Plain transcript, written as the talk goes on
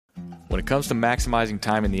When it comes to maximizing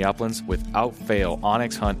time in the uplands, without fail,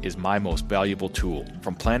 onX Hunt is my most valuable tool.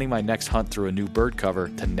 From planning my next hunt through a new bird cover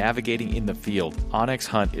to navigating in the field, onX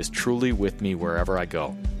Hunt is truly with me wherever I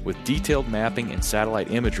go. With detailed mapping and satellite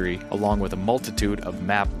imagery, along with a multitude of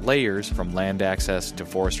map layers from land access to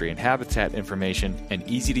forestry and habitat information, and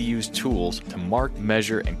easy-to-use tools to mark,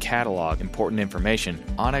 measure, and catalog important information,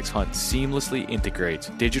 onX Hunt seamlessly integrates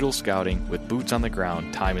digital scouting with boots on the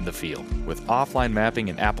ground time in the field. With offline mapping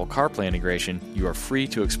and Apple CarPlay integration, you are free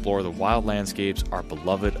to explore the wild landscapes our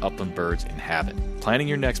beloved upland birds inhabit. Planning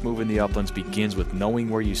your next move in the uplands begins with knowing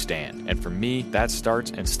where you stand, and for me, that starts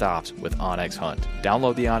and stops with onX Hunt.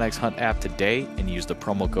 Download the onX Hunt app today and use the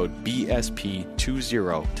promo code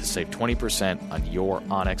BSP20 to save 20% on your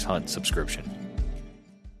onX Hunt subscription.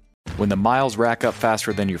 When the miles rack up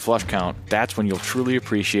faster than your flush count, that's when you'll truly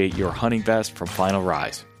appreciate your hunting vest from Final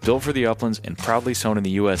Rise. Built for the uplands and proudly sewn in the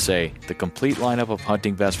USA, the complete lineup of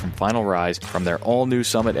hunting vests from Final Rise, from their all-new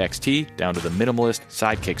Summit XT down to the minimalist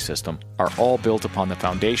Sidekick system, are all built upon the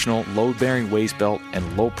foundational load-bearing waist belt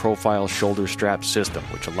and low-profile shoulder strap system,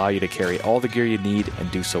 which allow you to carry all the gear you need and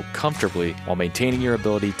do so comfortably while maintaining your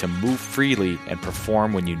ability to move freely and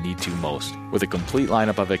perform when you need to most. With a complete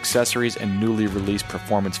lineup of accessories and newly released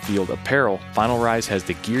performance field apparel, Final Rise has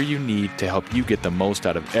the gear you need to help you get the most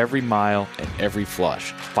out of every mile and every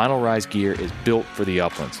flush. Final Rise gear is built for the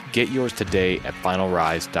uplands. Get yours today at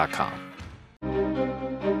finalrise.com.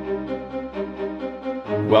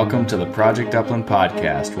 Welcome to the Project Upland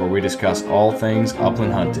podcast, where we discuss all things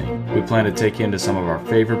upland hunting. We plan to take you into some of our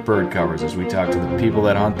favorite bird covers as we talk to the people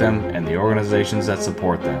that hunt them and the organizations that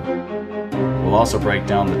support them. We'll also break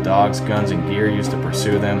down the dogs, guns, and gear used to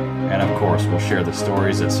pursue them, and of course, we'll share the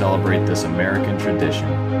stories that celebrate this American tradition.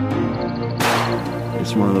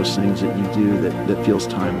 It's one of those things that you do that feels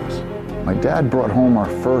timeless. My dad brought home our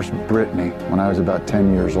first Brittany when I was about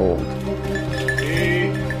 10 years old.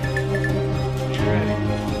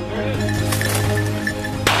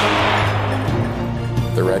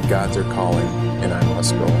 The red gods are calling, and I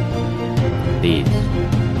must go. These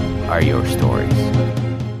are your stories.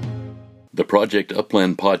 The Project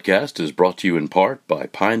Upland podcast is brought to you in part by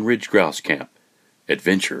Pine Ridge Grouse Camp.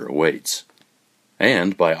 Adventure awaits.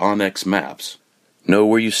 And by onX Maps. Know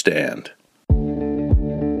where you stand.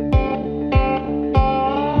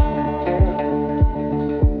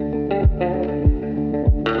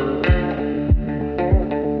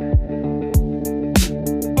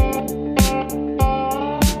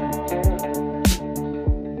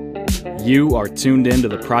 You are tuned in to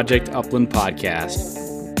the Project Upland podcast.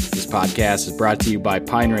 This podcast is brought to you by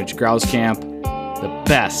Pine Ridge Grouse Camp, the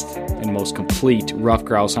best and most complete rough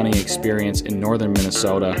grouse hunting experience in northern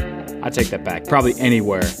Minnesota. I take that back. Probably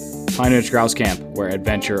anywhere. Pine Ridge Grouse Camp, where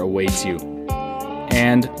adventure awaits you.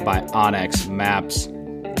 And by onX Maps.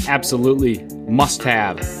 Absolutely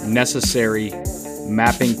must-have, necessary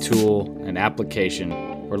mapping tool and application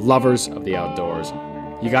for lovers of the outdoors.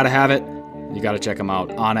 You got to have it. You got to check them out.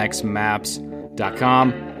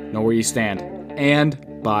 onxmaps.com. Know where you stand. And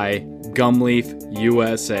by Gumleaf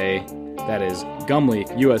USA. That is Gumleaf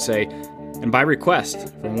USA. And by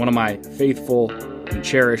request from one of my faithful and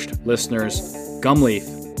cherished listeners, Gumleaf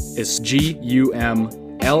is Gumleaf,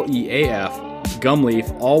 Gumleaf,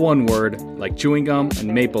 all one word, like chewing gum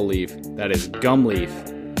and maple leaf. That is Gumleaf.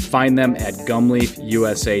 Find them at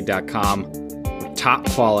gumleafusa.com for top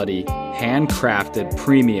quality, handcrafted,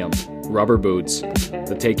 premium rubber boots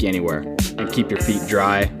that take you anywhere and keep your feet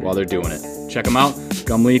dry while they're doing it. Check them out,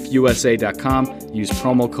 gumleafusa.com. Use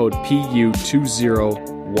promo code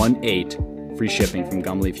PU2018. Free shipping from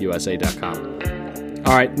gumleafusa.com.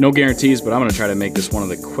 All right, no guarantees, but I'm going to try to make this one of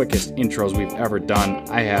the quickest intros we've ever done.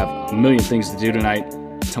 I have a million things to do tonight.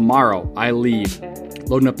 Tomorrow, I leave,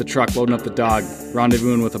 loading up the truck, loading up the dog,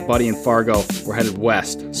 rendezvousing with a buddy in Fargo. We're headed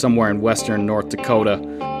west, somewhere in western North Dakota,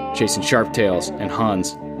 chasing sharptails and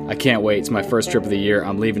huns. I can't wait. It's my first trip of the year.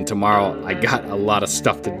 I'm leaving tomorrow. I got a lot of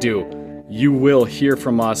stuff to do. You will hear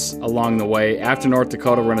from us along the way. After North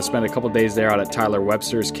Dakota, we're going to spend a couple days there out at Tyler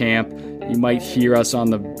Webster's camp. You might hear us on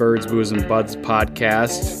the Birds, Booze, and Buds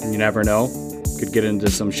podcast. You never know. Could get into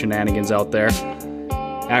some shenanigans out there.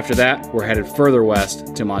 After that, we're headed further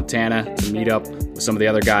west to Montana to meet up with some of the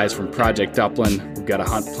other guys from Project Upland. We've got a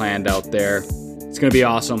hunt planned out there. It's going to be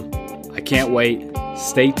awesome. I can't wait.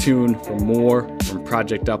 Stay tuned for more from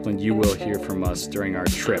Project Upland. You will hear from us during our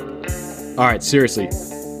trip. All right, seriously,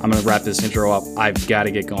 I'm going to wrap this intro up. I've got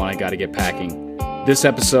to get going. I got to get packing. This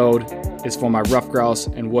episode is for my rough grouse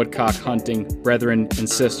and woodcock hunting brethren and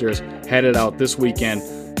sisters headed out this weekend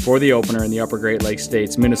for the opener in the Upper Great Lakes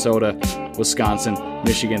states, Minnesota, Wisconsin,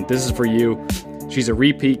 Michigan. This is for you. She's a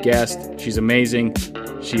repeat guest. She's amazing.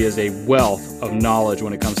 She is a wealth of knowledge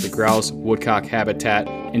when it comes to grouse, woodcock habitat,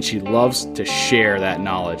 and she loves to share that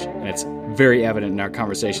knowledge. And it's very evident in our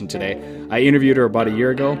conversation today. I interviewed her about a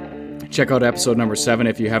year ago. Check out episode number 7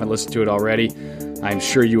 if you haven't listened to it already. I'm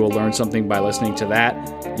sure you will learn something by listening to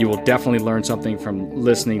that. You will definitely learn something from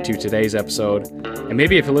listening to today's episode. And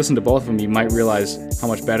maybe if you listen to both of them, you might realize how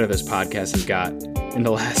much better this podcast has got in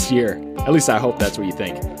the last year. At least I hope that's what you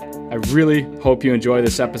think. I really hope you enjoy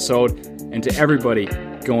this episode. And to everybody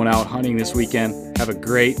going out hunting this weekend, have a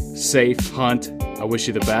great, safe hunt. I wish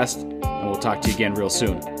you the best, and we'll talk to you again real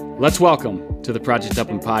soon. Let's welcome to the Project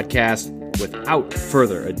Upland podcast, without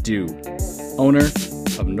further ado, owner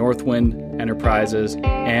of Northwind Enterprises,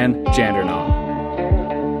 Ann Jandernaugh.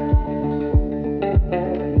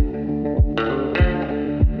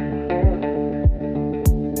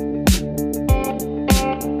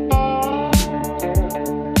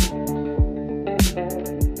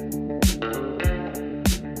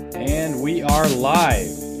 And we are live.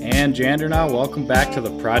 Ann Jandernaugh, welcome back to the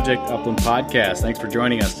Project Upland podcast. Thanks for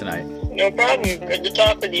joining us tonight. No problem. Good to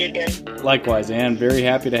talk with you again. Likewise, Ann. Very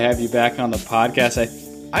happy to have you back on the podcast.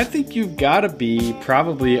 I think you've got to be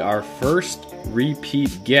probably our first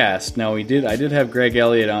repeat guest. Now, I did have Greg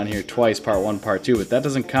Elliott on here twice, part 1, part 2, but that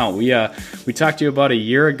doesn't count. We talked to you about a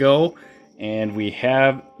year ago, and we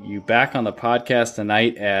have you back on the podcast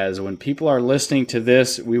tonight. As when people are listening to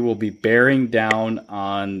this, we will be bearing down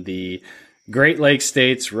on the Great Lakes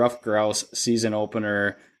States Rough Grouse season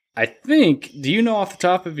opener. I think, do you know off the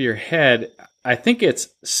top of your head, I think it's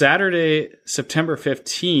Saturday, September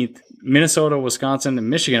 15th, Minnesota, Wisconsin, and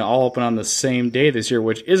Michigan all open on the same day this year,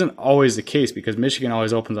 which isn't always the case because Michigan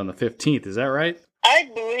always opens on the 15th. Is that right?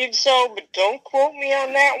 I believe so, but don't quote me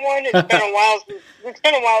on that one. It's been a while. It's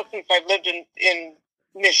been a while since I've lived in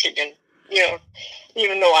Michigan. You know,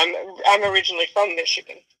 even though I'm originally from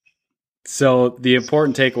Michigan. So the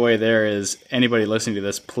important takeaway there is anybody listening to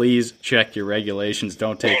this, please check your regulations.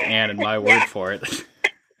 Don't take Ann and my word for it.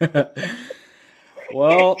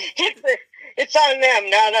 Well, it's on them,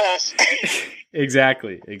 not us.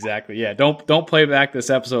 Exactly. Yeah, don't play back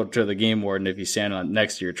this episode to the game warden if you stand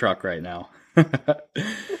next to your truck right now.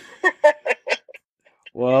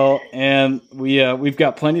 Well, and we've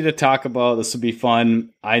got plenty to talk about. This will be fun.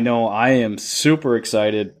 I know I am super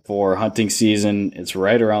excited for hunting season. It's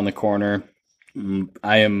right around the corner.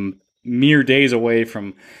 I am mere days away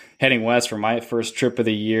from heading west for my first trip of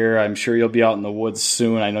the year. I'm sure you'll be out in the woods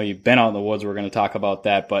soon. I know you've been out in the woods. We're going to talk about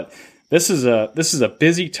that, but this is a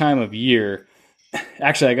busy time of year.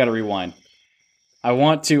 Actually, I got to rewind. I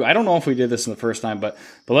don't know if we did this in the first time, but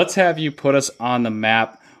let's have you put us on the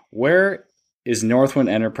map. Where is Northwind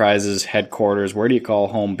Enterprises headquarters? Where do you call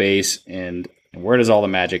home base? And where does all the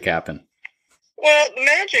magic happen? Well, the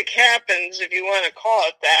magic happens, if you want to call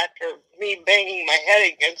it that, or me banging my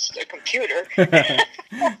head against a computer,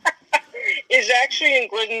 is actually in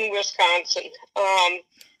Glidden, Wisconsin.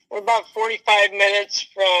 We're about 45 minutes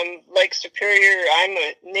from Lake Superior. I'm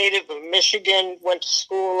a native of Michigan, went to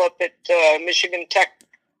school up at Michigan Tech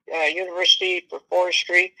University for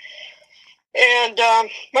forestry. And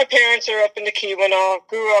my parents are up in the Keweenaw,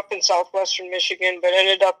 grew up in southwestern Michigan, but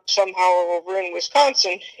ended up somehow over in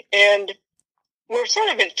Wisconsin. And we're sort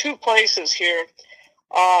of in two places here.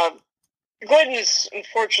 Glidden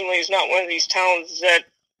unfortunately, is not one of these towns that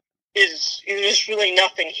there's really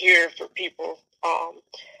nothing here for people.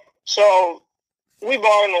 So we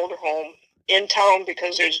bought an older home in town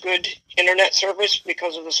because there's good internet service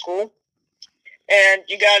because of the school. And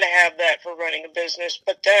you got to have that for running a business.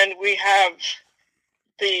 But then we have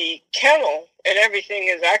the kennel, and everything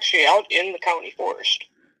is actually out in the county forest.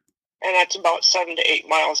 And that's about 7 to 8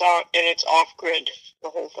 miles out, and it's off-grid, the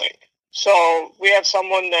whole thing. So we have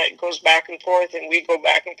someone that goes back and forth, and we go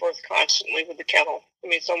back and forth constantly with the kennel. I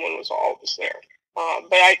mean, someone was always there.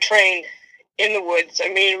 But I train in the woods. I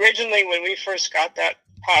mean, originally when we first got that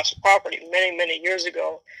property many, many years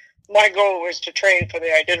ago, my goal was to train for the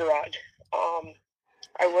Iditarod.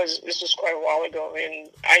 This was quite a while ago, and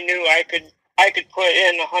I knew I could put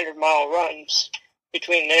in 100-mile runs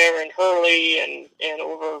between there and Hurley and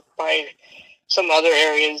over by some other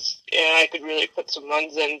areas, and I could really put some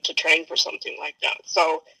runs in to train for something like that.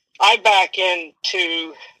 So I back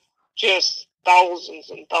into just thousands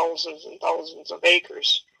and thousands and thousands of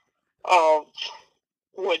acres of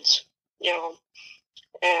woods,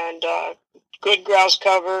 and good grouse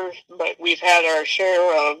cover, but we've had our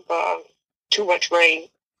share of too much rain,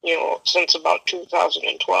 since about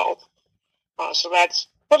 2012. So that's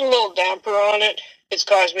put a little damper on it. It's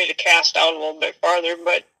caused me to cast out a little bit farther,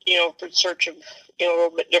 but, for search of, a little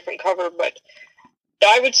bit different cover. But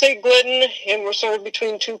I would say Glidden, and we're sort of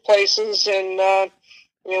between two places, and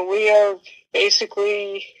We are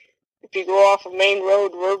basically, if you go off a main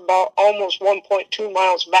road, we're about almost 1.2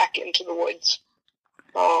 miles back into the woods.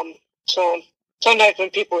 So sometimes when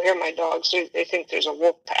people hear my dogs, they think there's a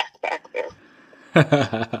wolf pack back there.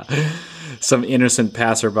 Some innocent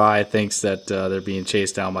passerby thinks that they're being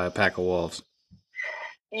chased down by a pack of wolves.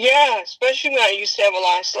 Yeah, especially when I used to have a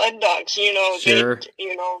lot of sled dogs. Sure.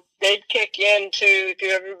 They'd kick into, if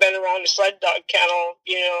you've ever been around a sled dog kennel,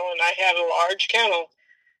 and I had a large kennel,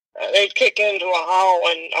 they'd kick into a howl,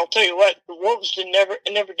 and I'll tell you what, the wolves never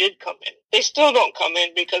did come in. They still don't come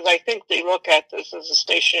in because I think they look at this as a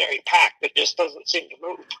stationary pack that just doesn't seem to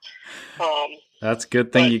move. That's a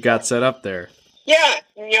good thing you got set up there. Yeah,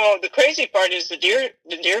 the crazy part is the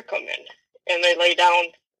deer come in, and they lay down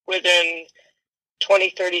within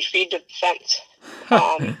 20, 30 feet of the fence.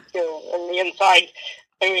 On the inside,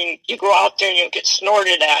 you go out there and you'll get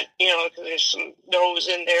snorted at, because there's some does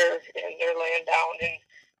in there and they're laying down.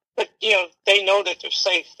 But they know that they're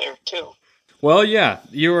safe there too. Well, yeah,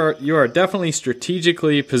 you are definitely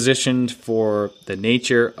strategically positioned for the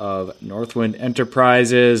nature of Northwind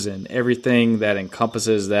Enterprises and everything that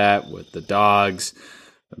encompasses that with the dogs,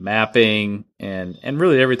 the mapping, and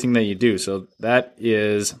really everything that you do. So that's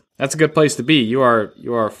a good place to be. You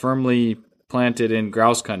are firmly planted in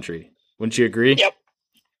grouse country. Wouldn't you agree?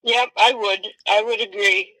 Yep, I would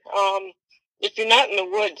agree. If you're not in the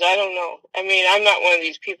woods, I don't know. I'm not one of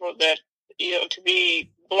these people that, to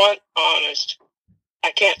be blunt, honest,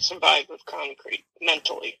 I can't survive with concrete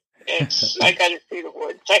mentally. I got to see the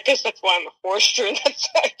woods. I guess that's why I'm a forester. And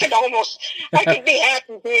I could be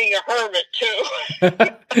happy being a hermit too.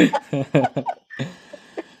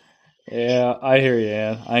 Yeah, I hear you,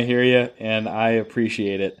 Ann. I hear you, and I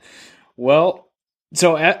appreciate it. Well,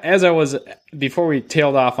 so before we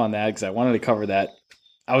tailed off on that, because I wanted to cover that,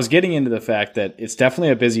 I was getting into the fact that it's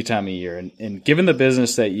definitely a busy time of year. And given the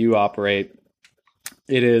business that you operate,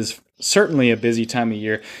 it is certainly a busy time of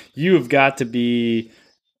year. You have got to be,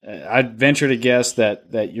 I'd venture to guess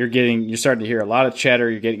that you're starting to hear a lot of chatter.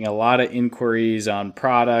 You're getting a lot of inquiries on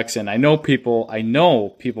products. And I know people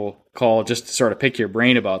call just to sort of pick your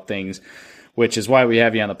brain about things, which is why we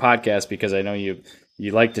have you on the podcast, because I know you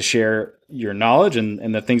like to share your knowledge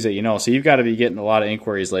and the things that you know. So you've got to be getting a lot of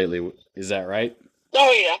inquiries lately. Is that right?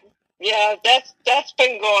 Oh, yeah. Yeah, that's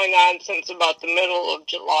been going on since about the middle of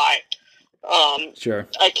July. Sure.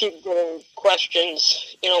 I keep getting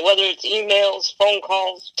questions, whether it's emails, phone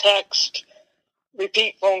calls, text,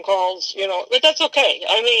 repeat phone calls, but that's okay.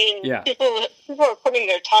 Yeah. People are putting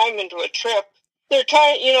their time into a trip. They're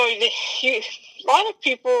trying, a lot of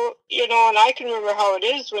people, and I can remember how it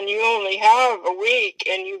is when you only have a week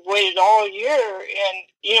and you've waited all year.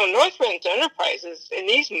 And, Northwind Enterprises and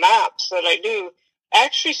these maps that I do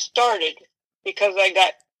actually started because I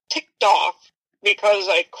got ticked off because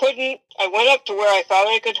I went up to where I thought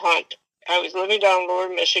I could hunt. I was living down in Lower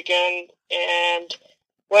Michigan and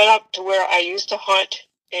went up to where I used to hunt,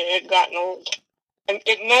 and it had gotten old. And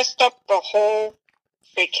it messed up the whole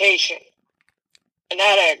vacation, and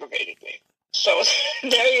that aggravated me. So there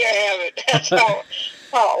you have it. That's how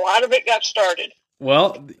a lot of it got started.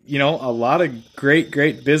 Well, a lot of great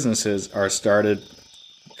businesses are started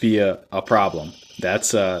via a problem. That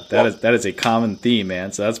is a common theme,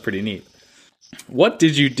 man. So that's pretty neat. What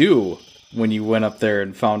did you do when you went up there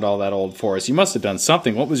and found all that old forest? You must have done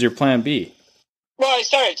something. What was your plan B? Well, I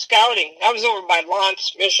started scouting. I was over by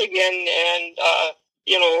Lance, Michigan, and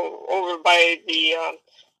over by the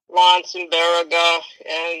Lance and Baraga,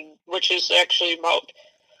 and which is actually about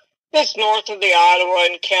that's north of the Ottawa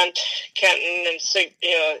and Kenton, and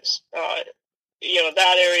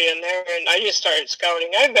that area in there. And I just started scouting.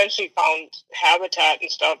 I eventually found habitat and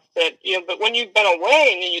stuff that but when you've been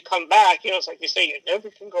away and then you come back, it's like you say, you never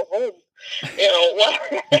can go home.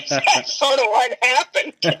 That's sort of what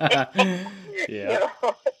happened. Yeah.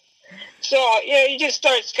 So you just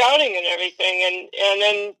start scouting and everything, and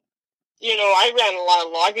then I ran a lot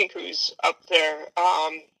of logging crews up there,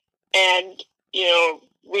 and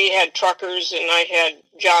we had truckers and I had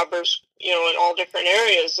jobbers, in all different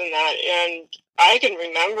areas and that. And I can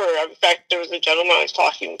remember, in fact, there was a gentleman I was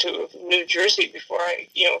talking to from New Jersey before I,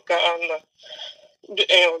 got on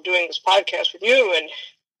the, doing this podcast with you, and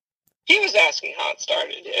he was asking how it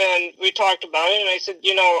started, and we talked about it, and I said,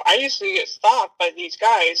 I used to get stopped by these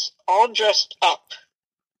guys all dressed up,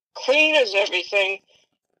 clean as everything.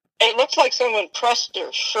 It looks like someone pressed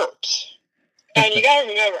their shirts. And you got to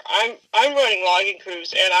remember, I'm running logging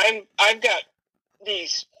crews, and I've got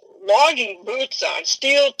these logging boots on,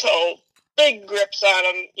 steel toe, big grips on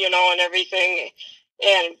them, and everything,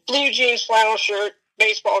 and blue jeans, flannel shirt,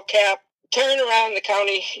 baseball cap, tearing around the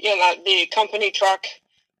county, the company truck,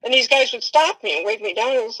 And these guys would stop me and wave me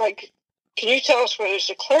down. It was like, can you tell us where there's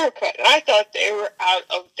a clear cut? And I thought they were out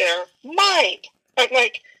of their mind. I'm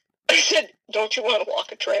like, I said, don't you want to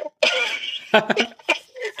walk a trail? And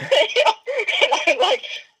I'm like,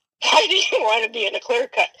 why do you want to be in a clear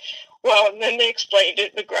cut? Well, and then they explained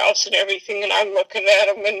it, the grouse and everything, and I'm looking at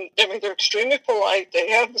them, and I mean, they're extremely polite. They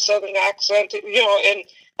have the southern accent, and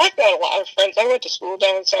I've got a lot of friends. I went to school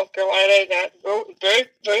down in South Carolina, and very,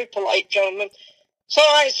 very polite gentlemen. So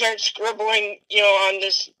I start scribbling, on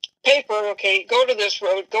this paper, okay, go to this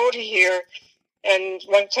road, go to here, and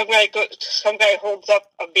when some guy holds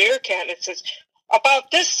up a beer can, it says, about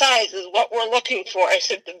this size is what we're looking for. I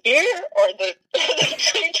said, the beer or the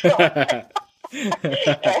tree trunk?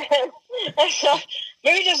 I thought,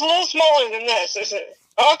 maybe just a little smaller than this. I said,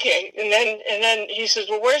 okay. And then he says,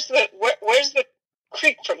 well, where's the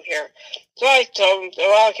creek from here? So I told him,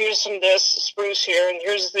 well, here's some spruce here, and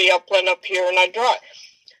here's the upland up here, and I draw it.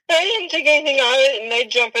 And I didn't think anything of it, and they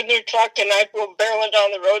jump in their truck, and I go barreling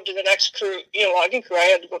down the road to the next crew, logging crew I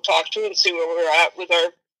had to go talk to and see where we were at with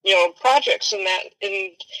our, projects and that.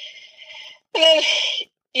 And then,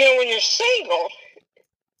 when you're single,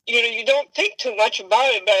 you don't think too much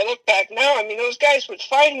about it, but I look back now, I mean, those guys would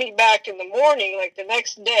find me back in the morning, like the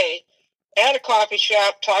next day, at a coffee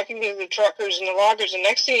shop, talking to the truckers and the loggers, and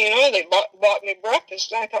next thing you know, they bought me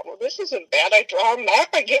breakfast, and I thought, well, this isn't bad. I draw a map,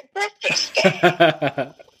 I get breakfast.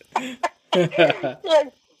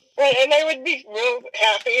 And they would be real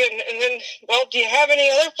happy, and then, well, do you have any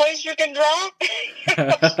other place you can draw?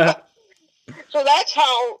 So that's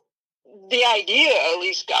how the idea at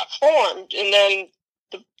least got formed, and then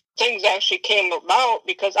the things actually came about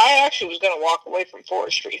because I actually was going to walk away from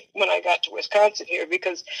forestry when I got to Wisconsin here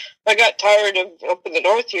because I got tired of up in the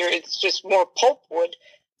north here. It's just more pulpwood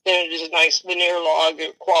than it is nice veneer log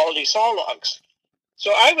or quality saw logs.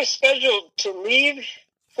 So I was scheduled to leave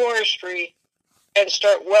forestry and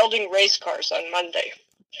start welding race cars on Monday.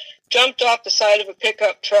 Jumped off the side of a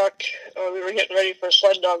pickup truck. We were getting ready for a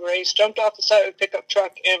sled dog race. Jumped off the side of a pickup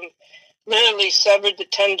truck and literally severed the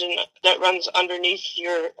tendon that runs underneath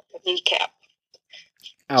your kneecap.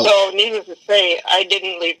 Ouch. So needless to say, I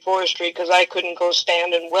didn't leave forestry because I couldn't go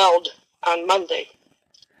stand and weld on Monday.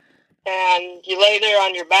 And you lay there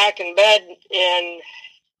on your back in bed and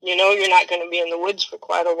you're not going to be in the woods for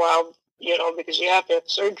quite a while, because you have to have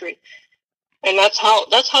surgery. And that's how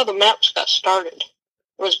the maps got started,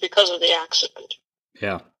 was because of the accident.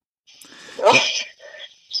 Yeah.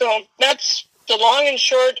 So that's the long and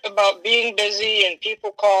short about being busy and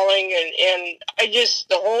people calling. And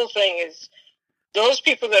the whole thing is those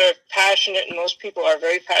people that are passionate, and most people are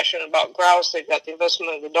very passionate about grouse. They've got the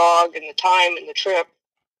investment of the dog and the time and the trip.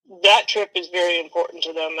 That trip is very important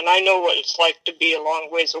to them. And I know what it's like to be a long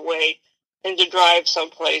ways away and to drive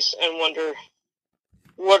someplace and wonder,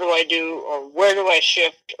 what do I do, or where do I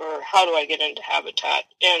shift, or how do I get into habitat?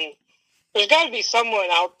 And there's got to be someone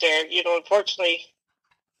out there, unfortunately,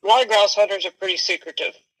 a lot of grouse hunters are pretty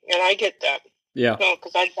secretive, and I get that. Yeah.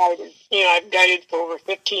 Because I've guided for over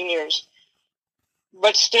 15 years.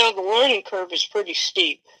 But still, the learning curve is pretty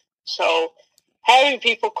steep. So having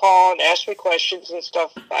people call and ask me questions and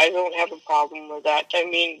stuff, I don't have a problem with that. I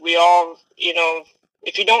mean, we all,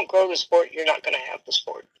 if you don't grow the sport, you're not going to have the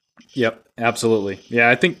sport. Yep, absolutely. Yeah,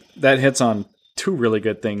 I think that hits on two really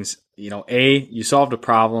good things. A, you solved a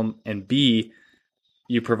problem, and B,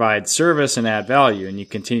 you provide service and add value, and you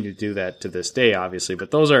continue to do that to this day, obviously.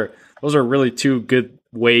 But those are really two good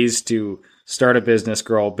ways to start a business,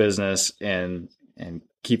 grow a business, and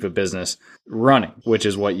keep a business running, which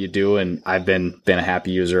is what you do. And I've been a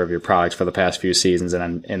happy user of your products for the past few seasons,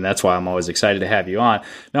 and that's why I'm always excited to have you on.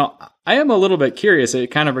 Now, I am a little bit curious. It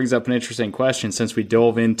kind of brings up an interesting question since we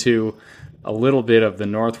dove into a little bit of the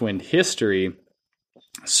Northwind history.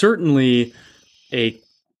 Certainly a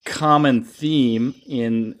common theme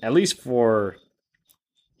in, at least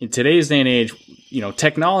in today's day and age,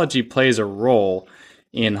 technology plays a role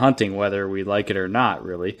in hunting, whether we like it or not,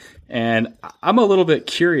 really. And I'm a little bit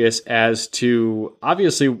curious as to,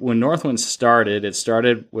 obviously, when Northwind started, it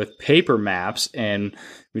started with paper maps, and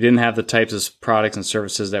we didn't have the types of products and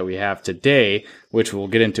services that we have today, which we'll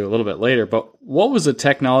get into a little bit later. But what was the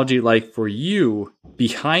technology like for you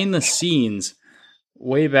behind the scenes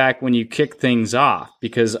way back when you kicked things off?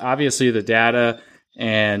 Because obviously the data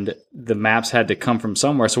and the maps had to come from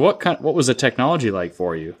somewhere. So what was the technology like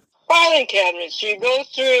for you? Filing cabinets. You go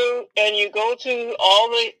through all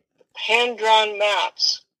the hand-drawn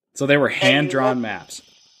maps. So they were hand-drawn maps.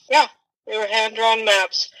 Yeah, they were hand-drawn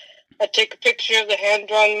maps. I'd take a picture of the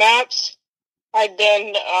hand-drawn maps. I'd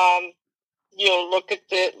then, I'd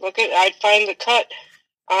find the cut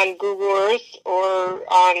on Google Earth or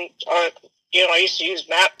on, I used to use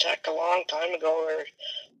MapTech a long time ago,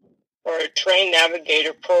 or Train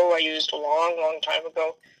Navigator Pro I used a long, long time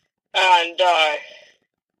ago. And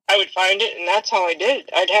I would find it, and that's how I did it.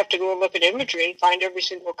 I'd have to go and look at imagery and find every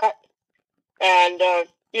single cut. And,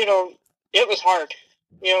 it was hard,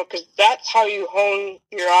 because that's how you hone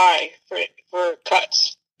your eye for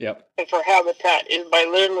cuts. Yep. And for habitat, is by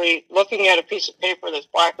literally looking at a piece of paper that's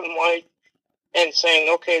black and white and saying,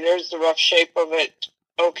 okay, there's the rough shape of it.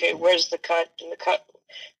 Okay, where's the cut? And the cut,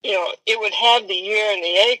 it would have the year and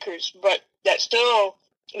the acres, but that still,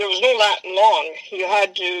 there was no Latin long. You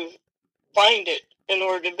had to find it in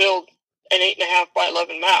order to build an 8.5 by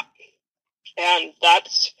 11 map. And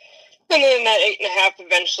then that 8.5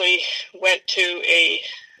 eventually went to a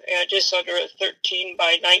just under a 13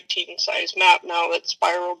 by 19 size map now that's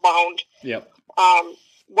spiral bound. Yep.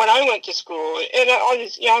 When I went to school, and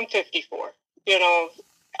I'm 54,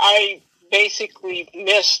 I basically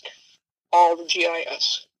missed all the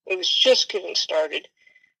GIS. It was just getting started.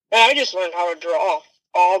 And I just learned how to draw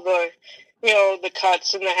all the, the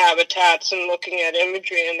cuts and the habitats and looking at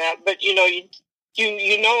imagery and that. But, you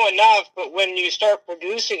know enough, but when you start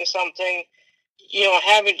producing something,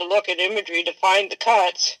 having to look at imagery to find the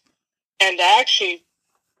cuts and to actually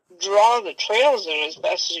draw the trails in as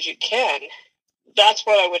best as you can, that's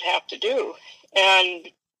what I would have to do. And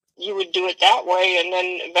you would do it that way, and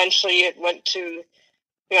then eventually it went to,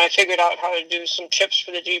 I figured out how to do some chips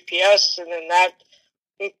for the GPS, and then that,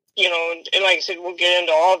 and like I said, we'll get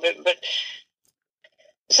into all of it, but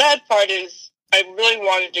the sad part is I really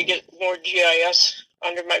wanted to get more GIS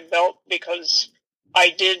under my belt because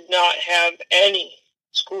I did not have any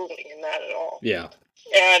schooling in that at all. Yeah.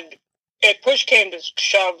 And if push came to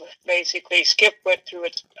shove, basically, Skip went through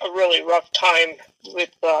a really rough time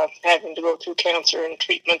with having to go through cancer and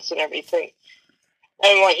treatments and everything.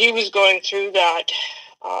 And while he was going through that,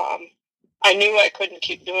 I knew I couldn't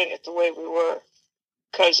keep doing it the way we were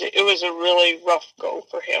because it was a really rough go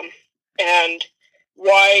for him. And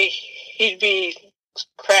why he'd be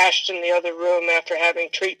crashed in the other room after having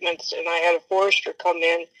treatments, and I had a forester come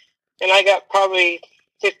in, and I got probably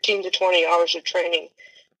 15 to 20 hours of training.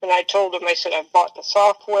 And I told him, I said, I've bought the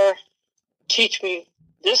software. Teach me.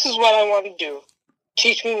 This is what I want to do.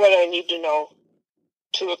 Teach me what I need to know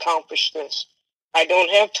to accomplish this. I don't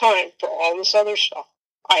have time for all this other stuff.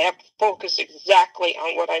 I have to focus exactly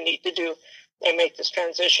on what I need to do and make this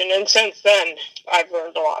transition. And since then, I've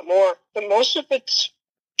learned a lot more. But most of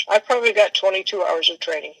I probably got 22 hours of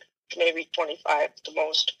training, maybe 25 at the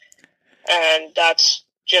most. And that's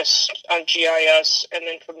just on GIS. And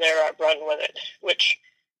then from there, I've run with it, which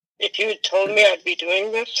if you had told me I'd be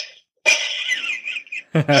doing this,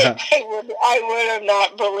 I would have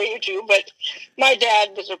not believed you. But my dad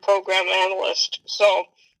was a program analyst, so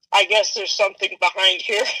I guess there's something behind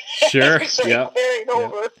here. Sure. Yeah. Carried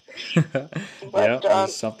over. But,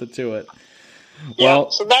 there's something to it. Yeah,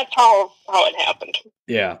 well, so that's how it happened.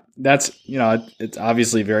 Yeah, that's it's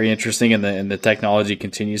obviously very interesting, and the technology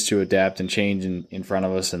continues to adapt and change in front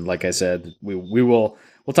of us. And like I said, we'll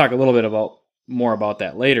talk a little bit more about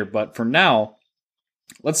that later. But for now,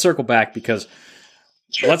 let's circle back because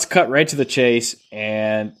let's cut right to the chase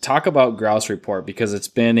and talk about Grouse Report, because it's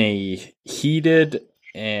been a heated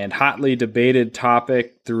and hotly debated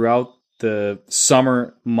topic throughout the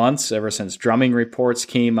summer months ever since drumming reports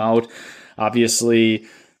came out. Obviously,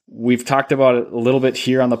 we've talked about it a little bit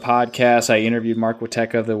here on the podcast. I interviewed Mark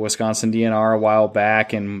Wittek of the Wisconsin DNR a while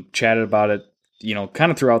back and chatted about it,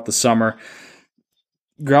 kind of throughout the summer.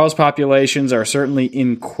 Grouse populations are certainly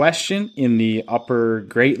in question in the upper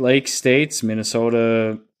Great Lakes states,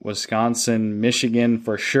 Minnesota, Wisconsin, Michigan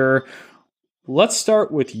for sure. Let's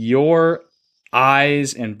start with your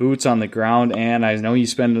eyes and boots on the ground, and I know you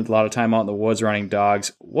spend a lot of time out in the woods running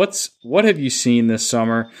dogs. What have you seen this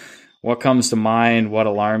summer? What comes to mind? What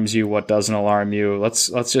alarms you? What doesn't alarm you? Let's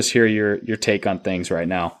just hear your take on things right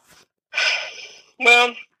now.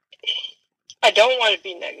 Well, I don't want to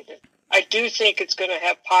be negative. I do think it's going to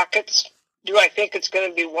have pockets. Do I think it's going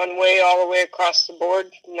to be one way all the way across the board?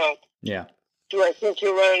 No. Yeah. Do I think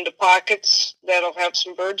you'll run into pockets that'll have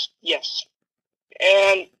some birds? Yes.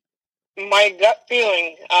 And my gut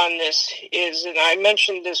feeling on this is, and I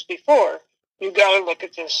mentioned this before, you got to look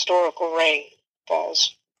at the historical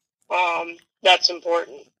rainfalls. That's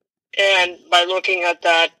important. And by looking at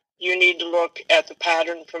that, you need to look at the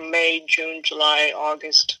pattern from May, June, July,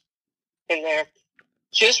 August in there.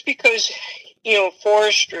 Just because,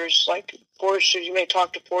 foresters, you may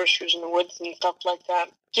talk to foresters in the woods and stuff like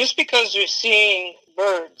that. Just because they're seeing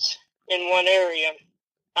birds in one area,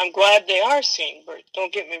 I'm glad they are seeing birds,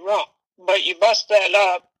 don't get me wrong. but you bust that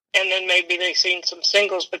up, and then maybe they've seen some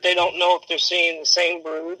singles, but they don't know if they're seeing the same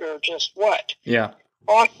brood or just what. Yeah.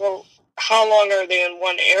 Also, how long are they in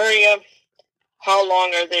one area? How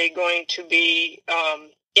long are they going to be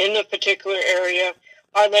in a particular area?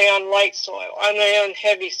 Are they on light soil? Are they on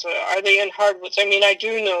heavy soil? Are they in hardwoods? I mean, I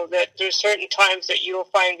do know that there's certain times that you'll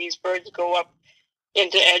find these birds go up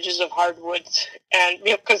into edges of hardwoods. And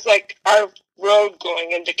because like our road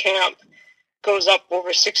going into camp goes up over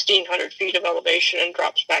 1,600 feet of elevation and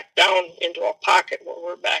drops back down into a pocket where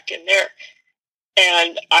we're back in there.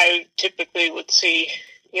 And I typically would see,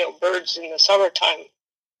 birds in the summertime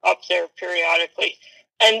up there periodically.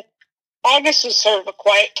 And August is sort of a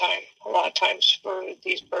quiet time a lot of times for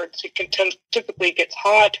these birds. It can typically gets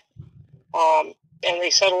hot, and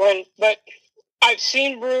they settle in. But I've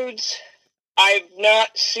seen broods. I've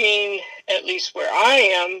not seen, at least where I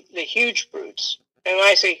am, the huge broods. And when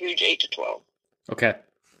I say huge, 8 to 12. Okay.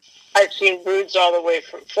 I've seen broods all the way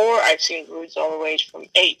from 4. I've seen broods all the way from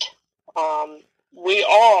 8. We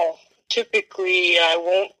all typically, I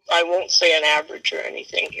won't say an average or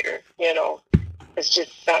anything here. It's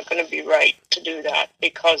just not going to be right to do that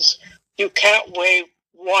because you can't weigh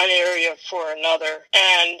one area for another.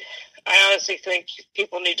 And I honestly think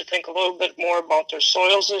people need to think a little bit more about their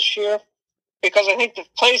soils this year, because I think the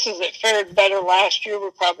places that fared better last year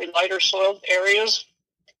were probably lighter soiled areas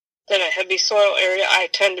than a heavy soil area.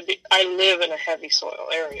 I live in a heavy soil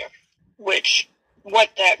area, which what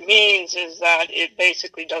that means is that it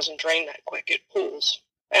basically doesn't drain that quick. It pools.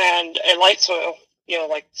 And a light soil,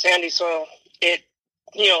 like sandy soil,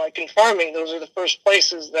 like in farming, those are the first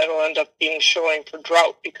places that will end up being showing for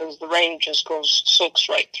drought because the rain just soaks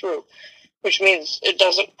right through, which means it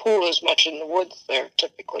doesn't pool as much in the woods there.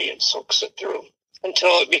 Typically, it soaks it through until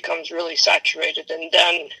it becomes really saturated, and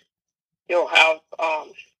then you'll have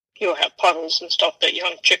puddles and stuff that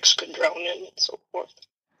young chicks could drown in and so forth.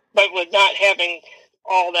 But with not having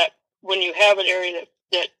all that, when you have an area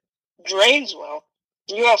that drains well,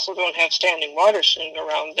 you also don't have standing water sitting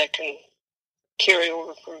around that can carry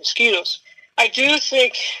over for mosquitoes. I do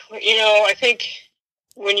think, I think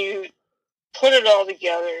when you put it all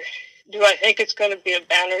together, do I think it's going to be a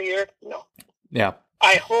banner year? No. Yeah.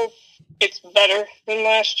 I hope it's better than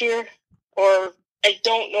last year, or I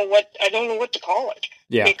don't know what to call it.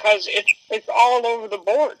 Yeah. Because it's all over the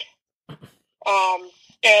board.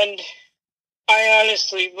 And I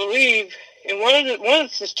honestly believe, and one of the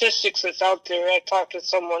statistics that's out there, I talked to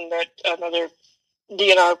another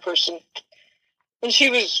DNR person, and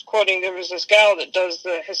she was quoting, there was this gal that does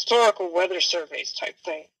the historical weather surveys type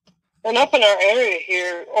thing. And up in our area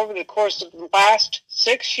here, over the course of the last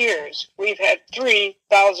 6 years, we've had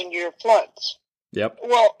 3,000-year floods. Yep.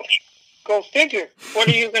 Well, go figure. What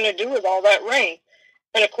are you going to do with all that rain?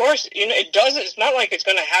 And of course, it's not like it's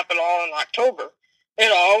going to happen all in October.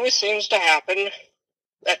 It always seems to happen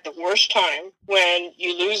at the worst time when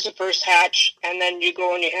you lose the first hatch and then you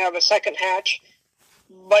go and you have a second hatch,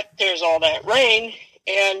 but there's all that rain.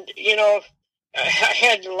 And, I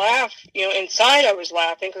had to laugh. Inside I was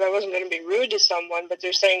laughing because I wasn't going to be rude to someone, but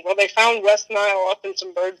they're saying, well, they found West Nile up in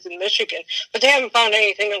some birds in Michigan, but they haven't found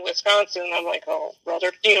anything in Wisconsin. And I'm like, oh,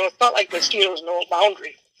 brother, it's not like mosquitoes know a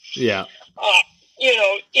boundary. Yeah.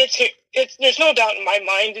 It's here. There's no doubt in my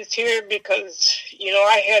mind it's here because,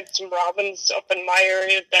 I had some robins up in my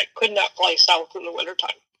area that could not fly south in the wintertime.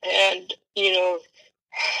 And,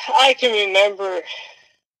 I can remember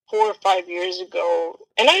 4 or 5 years ago,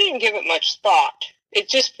 and I didn't give it much thought. It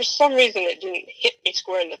just, for some reason, it didn't hit me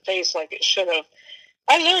square in the face like it should have.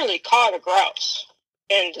 I literally caught a grouse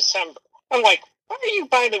in December. I'm like, why are you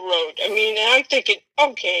by the road? I mean, and I'm thinking,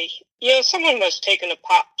 okay, someone must have taken a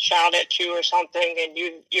pot shot at you or something, and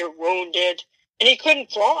you're wounded. And he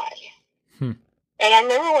couldn't fly. And I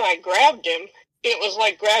remember when I grabbed him, it was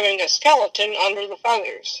like grabbing a skeleton under the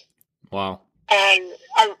feathers. Wow. And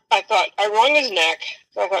I thought, I wrung his neck.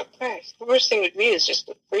 So I thought, hey, the worst thing would be is just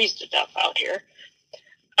to freeze to death out here.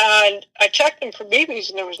 And I checked him for BBs,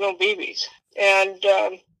 and there was no BBs. And,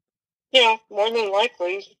 more than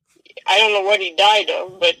likely, I don't know what he died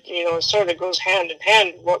of, but, it sort of goes hand in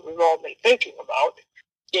hand with what we've all been thinking about,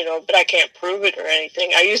 but I can't prove it or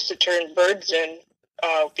anything. I used to turn birds in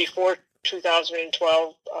before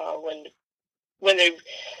 2012 when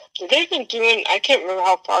they've been doing, I can't remember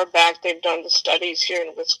how far back they've done the studies here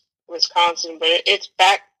in Wisconsin, but it's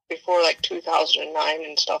back before like 2009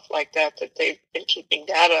 and stuff like that they've been keeping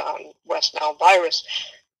data on West Nile virus,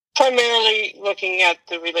 primarily looking at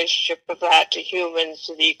the relationship of that to humans,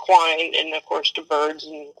 to the equine, and of course to birds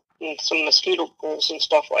and some mosquito pools and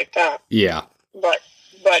stuff like that. Yeah. But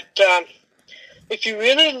if you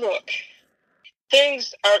really look,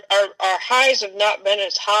 things, our highs have not been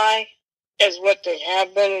as high as what they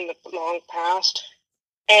have been in the long past.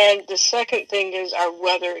 And the second thing is our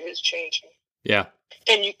weather is changing. Yeah.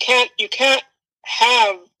 And you can't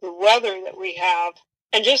have the weather that we have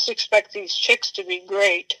and just expect these chicks to be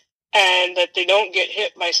great and that they don't get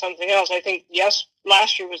hit by something else. I think, yes,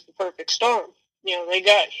 last year was the perfect storm. You know, they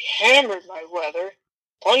got hammered by weather,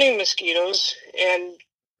 plenty of mosquitoes, and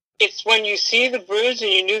it's when you see the broods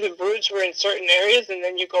and you knew the broods were in certain areas, and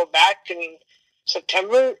then you go back in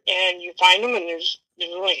September and you find them and there's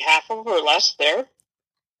only half of them or less there.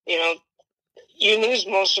 You know, you lose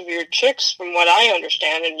most of your chicks, from what I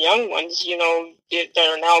understand, and young ones, you know, that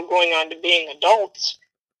are now going on to being adults,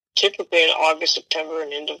 typically in August, September,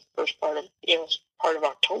 and into the first part of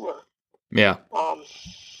October. Yeah.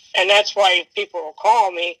 And that's why people will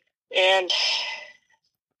call me, and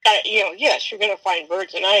you know, yes, you're going to find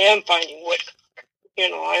birds, and I am finding woodcock. You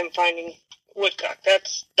know, I am finding woodcock.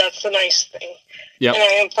 That's the nice thing. Yep. And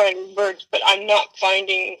I am finding birds, but I'm not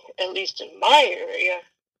finding, at least in my area,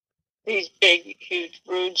 these big, huge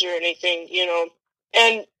broods or anything, you know.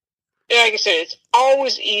 And like I said, it's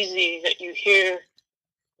always easy that you hear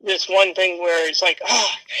this one thing where it's like,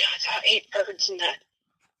 oh, I saw 8 birds in that.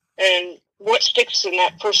 And what sticks in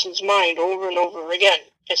that person's mind over and over again?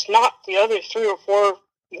 It's not the other 3 or 4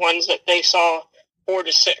 ones that they saw 4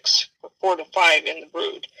 to 6 or 4 to 5 in the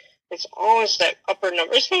brood. It's always that upper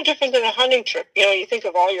number. It's no different than a hunting trip. You know, you think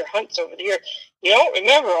of all your hunts over the year. You don't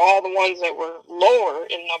remember all the ones that were lower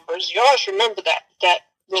in numbers. You always remember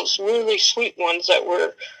those really sweet ones that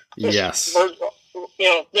were yes. Bird, you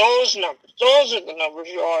know, those numbers. Those are the numbers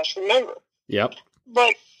you always remember. Yep.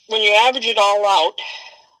 But when you average it all out,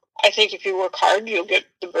 I think if you work hard, you'll get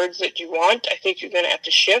the birds that you want. I think you're going to have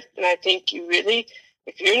to shift, and I think you really,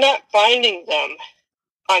 if you're not finding them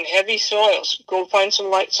on heavy soils, go find some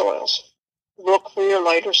light soils. Look for your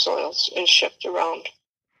lighter soils and shift around,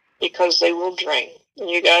 because they will drain. And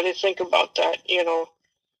you got to think about that. You know,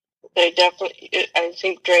 I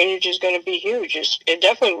think drainage is going to be huge. It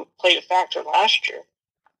definitely played a factor last year.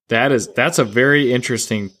 That's a very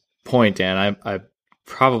interesting point, Dan. I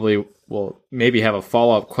probably will maybe have a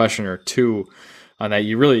follow-up question or two on that.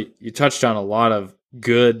 You touched on a lot of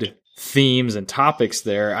good themes and topics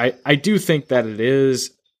there. I do think that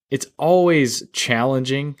it's always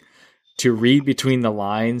challenging to read between the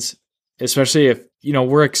lines, especially if, you know,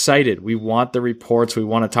 we're excited. We want the reports. We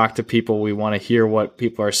want to talk to people. We want to hear what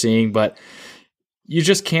people are seeing, but you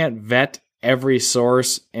just can't vet every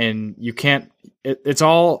source, and you can't, it's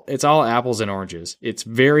all apples and oranges. It's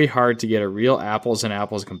very hard to get a real apples and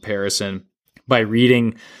apples comparison by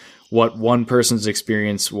reading what one person's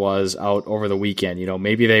experience was out over the weekend. You know,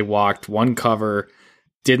 maybe they walked one cover,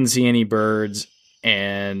 didn't see any birds,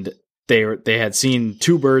 and they had seen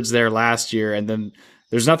 2 birds there last year, and then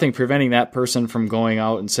there's nothing preventing that person from going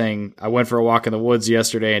out and saying, I went for a walk in the woods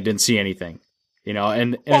yesterday and didn't see anything. You know,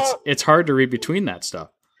 and it's hard to read between that stuff.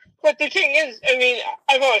 But the thing is, I mean,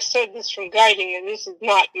 I've always said this from guiding, and this is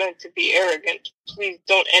not meant to be arrogant. Please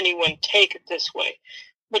don't anyone take it this way.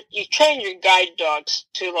 But you train your guide dogs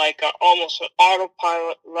to like almost an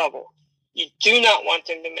autopilot level. You do not want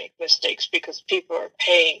them to make mistakes, because people are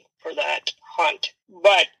paying for that hunt.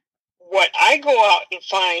 But what I go out and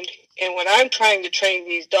find, and when I'm trying to train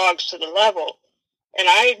these dogs to the level, and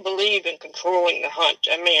I believe in controlling the hunt.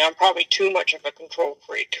 I mean, I'm probably too much of a control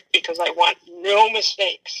freak, because I want no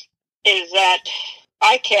mistakes, is that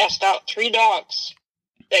I cast out 3 dogs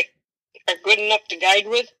that are good enough to guide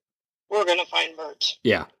with. We're going to find birds.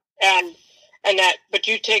 Yeah. But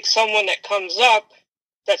you take someone that comes up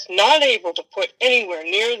that's not able to put anywhere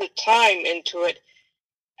near the time into it,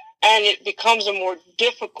 and it becomes a more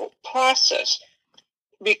difficult process,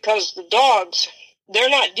 because the dogs, they're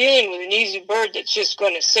not dealing with an easy bird that's just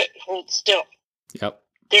going to sit and hold still. Yep.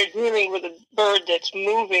 They're dealing with a bird that's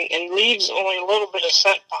moving and leaves only a little bit of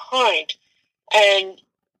scent behind. And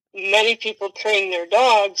many people train their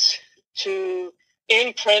dogs to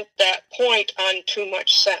imprint that point on too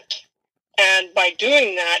much scent. And by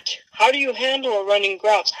doing that, how do you handle a running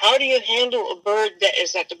grouse? How do you handle a bird that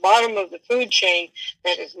is at the bottom of the food chain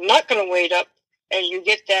that is not going to wait up? And you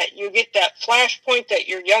get that flash point that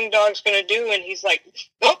your young dog's going to do, and he's like,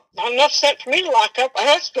 "Nope, not enough scent for me to lock up.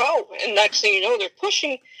 Let's go." And next thing you know, they're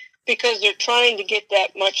pushing because they're trying to get that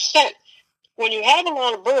much scent. When you have a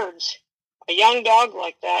lot of birds, a young dog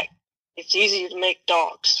like that, it's easy to make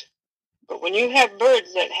dogs. But when you have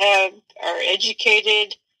birds that are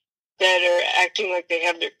educated, that are acting like they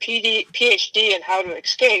have their PhD in how to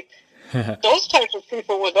escape, those types of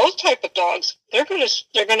people with those type of dogs, they're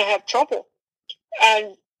gonna have trouble.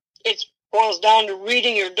 And it's boils down to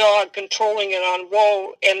reading your dog, controlling it on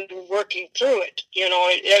whoa, and working through it.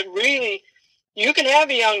 It really, you can have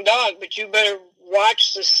a young dog, but you better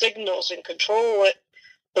watch the signals and control it,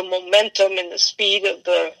 the momentum and the speed of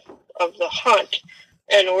the hunt,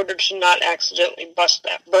 in order to not accidentally bust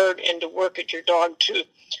that bird, and to work at your dog to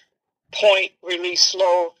point, release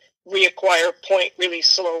slow, reacquire, point, release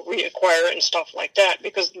slow, reacquire, and stuff like that.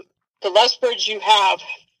 Because the less birds you have,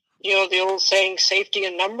 the old saying, safety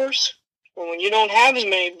in numbers. Well, when you don't have as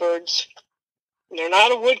many birds, they're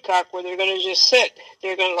not a woodcock where they're going to just sit.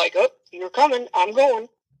 They're going to like, oh, you're coming, I'm going.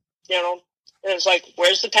 And it's like,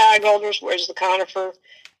 where's the tag holders? Where's the conifer?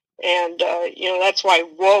 And, that's why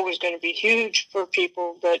whoa is going to be huge for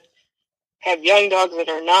people that have young dogs that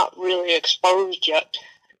are not really exposed yet,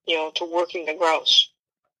 to working a grouse.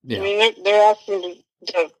 Yeah. I mean, they're asking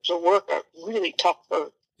to work a really tough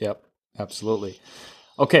bird. Yep, absolutely.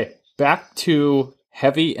 Okay, back to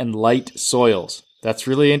heavy and light soils. That's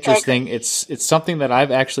really interesting. Okay. It's something that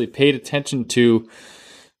I've actually paid attention to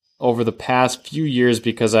over the past few years,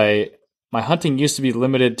 because my hunting used to be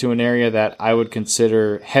limited to an area that I would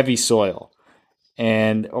consider heavy soil.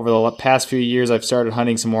 And over the past few years, I've started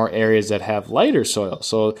hunting some more areas that have lighter soil.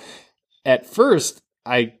 So at first,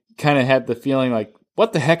 I kind of had the feeling like,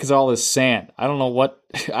 what the heck is all this sand? I don't know what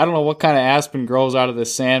kind of aspen grows out of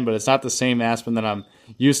this sand, but it's not the same aspen that I'm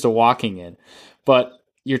used to walking in. But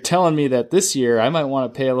you're telling me that this year I might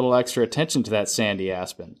want to pay a little extra attention to that sandy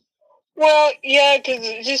aspen. Well, yeah,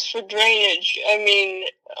 because just for drainage,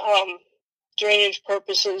 drainage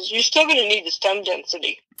purposes, you're still going to need the stem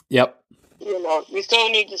density. Yep. You still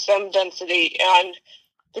need the stem density, and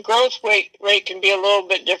the growth rate can be a little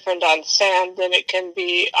bit different on sand than it can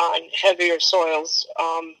be on heavier soils.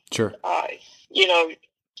 Sure.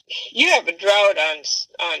 You have a drought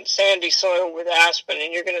on sandy soil with aspen,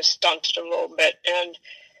 and you're going to stunt it a little bit. And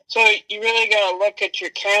so you really got to look at your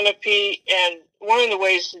canopy. And one of the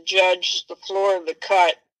ways to judge the floor of the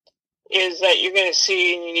cut is that you're going to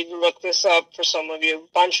see, and you need to look this up for some of you,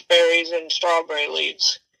 bunchberries and strawberry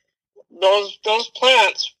leaves. Those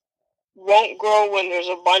plants won't grow when there's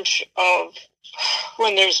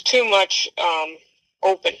too much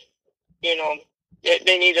open.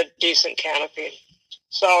 They need a decent canopy.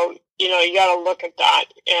 So, you got to look at that.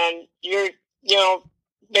 And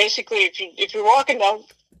basically if you're walking down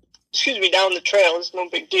the trail, it's no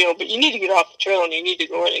big deal, but you need to get off the trail and you need to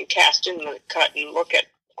go in and cast in the cut and look at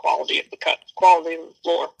quality of the cut, quality of the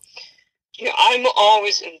floor. I'm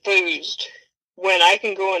always enthused when I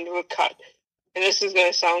can go into a cut, and this is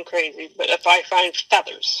going to sound crazy, but if I find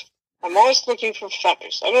feathers, I'm always looking for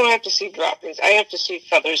feathers. I don't have to see droppings. I have to see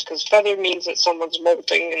feathers, because feather means that someone's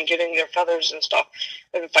molting and getting their feathers and stuff.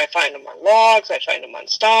 And if I find them on logs, I find them on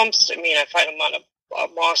stumps, I find them on a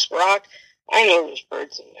moss rock, I know there's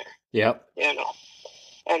birds in there. Yep.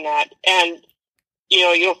 And that. And,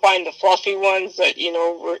 you'll find the fluffy ones that,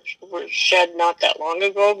 were shed not that long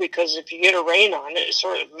ago, because if you get a rain on it, it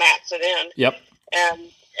sort of mats it in. Yep.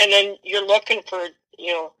 And then you're looking for,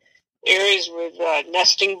 areas with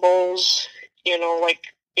nesting bowls,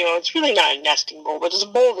 it's really not a nesting bowl, but it's a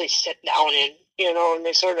bowl they sit down in, and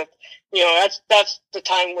they sort of, that's the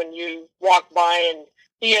time when you walk by and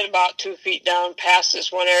you get about 2 feet down past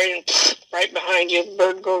this one area, and right behind you, the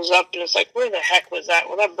bird goes up, and it's like, where the heck was that?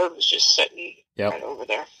 Well, that bird was just sitting right over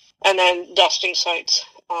there. And then dusting sites.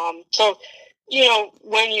 So,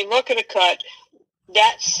 when you look at a cut,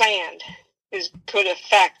 that sand could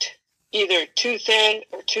affect either too thin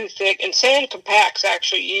or too thick, and sand compacts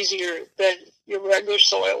actually easier than your regular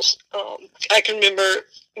soils. I can remember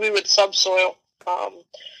we would subsoil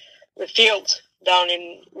the fields down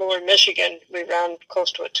in lower Michigan. We ran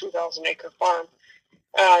close to a 2,000-acre farm,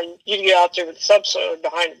 and you'd get out there with subsoil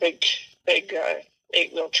behind a big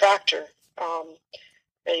 8-wheel tractor,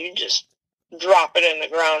 and you just drop it in the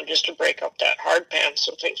ground just to break up that hard pan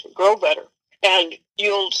so things would grow better. And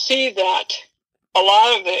you'll see that a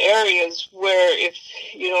lot of the areas where, if,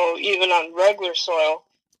 even on regular soil,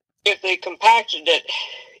 if they compacted it,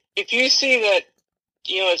 if you see that,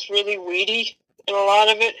 it's really weedy in a lot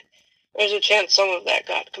of it, there's a chance some of that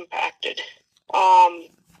got compacted,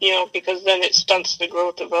 because then it stunts the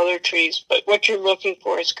growth of other trees. But what you're looking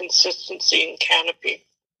for is consistency and canopy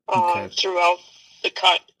throughout the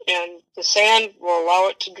cut, and the sand will allow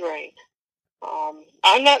it to drain.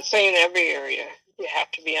 I'm not saying every area you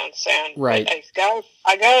have to be on sand. Right.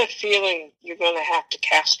 I got a feeling you're going to have to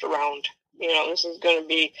cast around. This is going to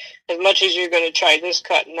be, as much as you're going to try this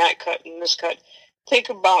cut and that cut and this cut, think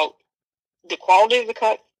about the quality of the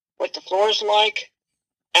cut, what the floor is like,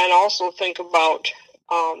 and also think about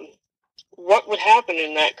what would happen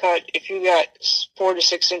in that cut if you got 4 to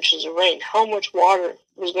 6 inches of rain? How much water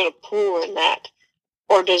was going to pool in that?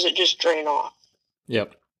 Or does it just drain off?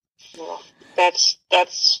 Yep. Well, that's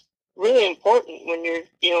really important when you're,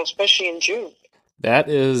 especially in June. That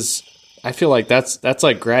is, I feel like that's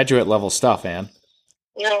like graduate level stuff, Ann.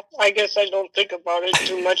 I guess I don't think about it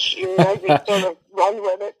too much. I just sort of run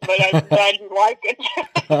with it, but I'm glad you like it.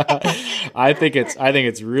 I think it's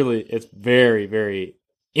very, very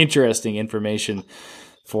interesting information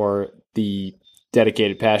for the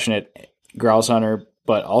dedicated, passionate grouse hunter,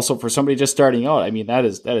 but also for somebody just starting out. I mean, that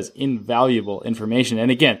is invaluable information.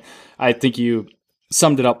 And again, I think you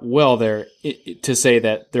summed it up well there to say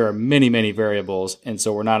that there are many, many variables. And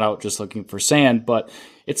so we're not out just looking for sand, but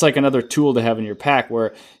it's like another tool to have in your pack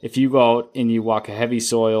where if you go out and you walk a heavy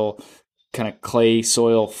soil, kind of clay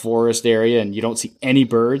soil forest area and you don't see any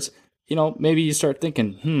birds, maybe you start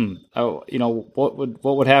thinking,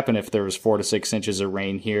 what would happen if there was 4 to 6 inches of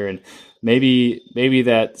rain here? And maybe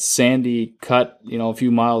that sandy cut, a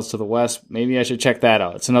few miles to the west, maybe I should check that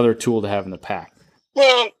out. It's another tool to have in the pack.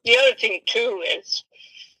 Well, the other thing, too, is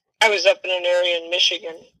I was up in an area in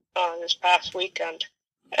Michigan this past weekend,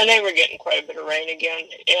 and they were getting quite a bit of rain again.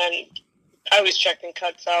 And I was checking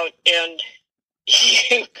cuts out, and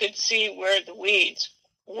you could see where the weeds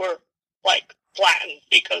were, like, flattened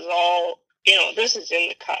because this is in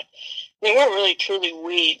the cut. They weren't really truly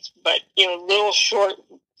weeds, but, little short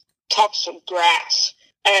tufts of grass.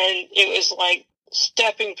 And it was like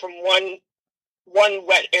stepping from one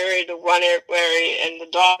wet area to one area, and the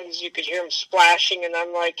dogs, you could hear them splashing, and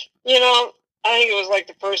I'm like, I think it was like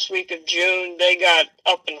the first week of June, they got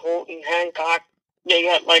up in Holton, Hancock, they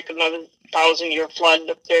got like another 1,000-year flood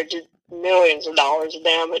up there, did millions of dollars of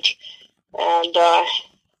damage, and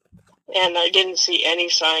I didn't see any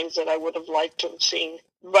signs that I would have liked to have seen.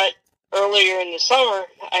 But earlier in the summer,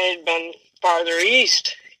 I had been farther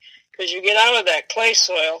east, because you get out of that clay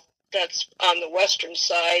soil that's on the western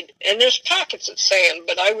side, and there's pockets of sand,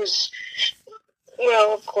 but of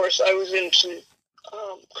course, I was in some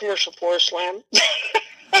commercial forest land,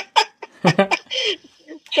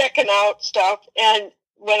 checking out stuff, and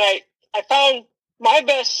when I found my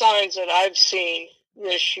best signs that I've seen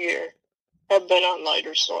this year have been on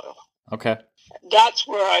lighter soil. Okay. That's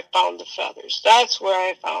where I found the feathers. That's where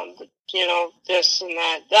I found this and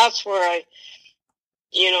that. That's where I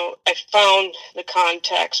found the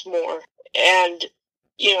contacts more. And,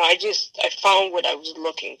 I found what I was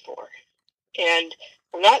looking for. And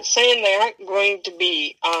I'm not saying they aren't going to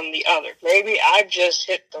be on the other. Maybe I've just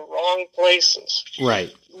hit the wrong places.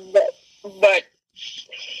 Right. But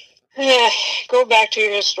go back to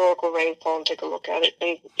your historical rainfall and take a look at it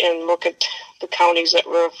and look at the counties that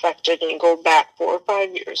were affected and go back 4 or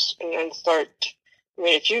 5 years and then start.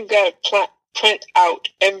 If you've got to print out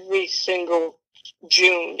every single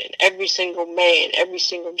June and every single May and every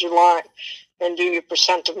single July and do your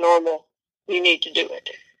percent of normal, you need to do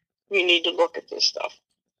it. You need to look at this stuff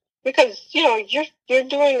because you're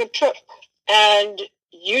doing a trip and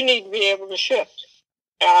you need to be able to shift.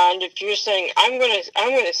 And if you're saying I'm going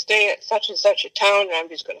to stay at such and such a town and I'm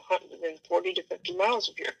just going to hunt within 40 to 50 miles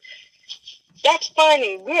of here, that's fine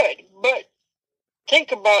and good. But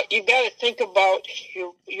you've got to think about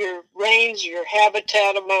your rains, your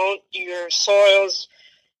habitat amount, your soils.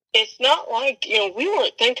 It's not like, we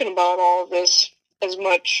weren't thinking about all of this as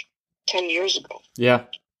much 10 years ago. Yeah.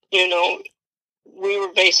 We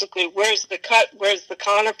were basically, where's the cut, where's the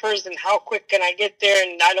conifers, and how quick can I get there,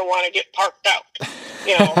 and I don't want to get parked out.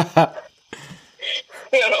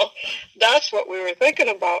 That's what we were thinking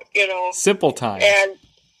about, Simple time. And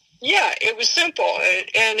yeah, it was simple,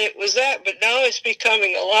 and it was that, but now it's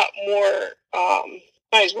becoming a lot more,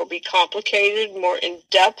 might as well be complicated, more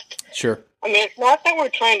in-depth. Sure. It's not that we're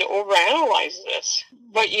trying to overanalyze this,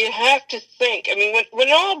 but you have to think. When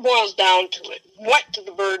it all boils down to it, what do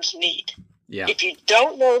the birds need? Yeah. If you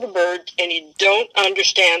don't know the bird and you don't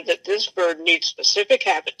understand that this bird needs specific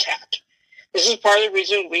habitat, this is part of the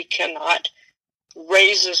reason we cannot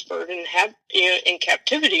raise this bird and have in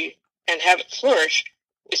captivity and have it flourish.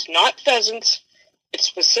 It's not pheasants. It's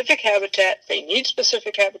specific habitat. They need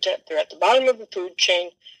specific habitat. They're at the bottom of the food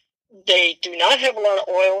chain. They do not have a lot of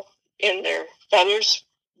oil in their feathers.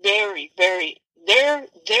 Very, very. Their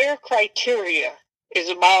criteria is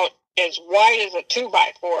about as wide as a 2x4,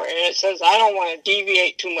 and it says I don't want to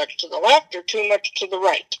deviate too much to the left or too much to the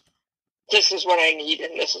right. This is what I need,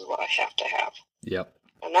 and this is what I have to have. Yep.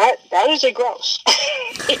 And that is a grouse.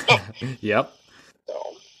 Yep.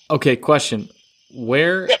 So. Okay, question.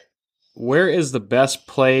 Where is the best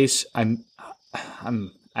place? I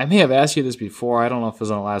may have asked you this before. I don't know if it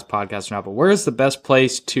was on the last podcast or not, but where is the best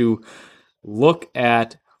place to look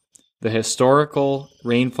at the historical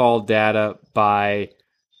rainfall data by,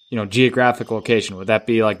 geographic location. Would that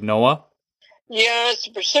be like NOAA? Yeah, it's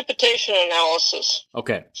a precipitation analysis.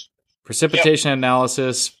 Okay. Precipitation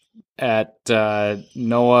analysis at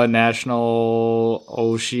NOAA, National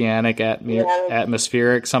Oceanic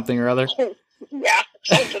Atmospheric something or other? Yeah,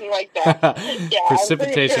 something like that. Yeah,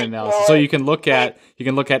 precipitation analysis. So you can look at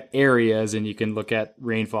areas and you can look at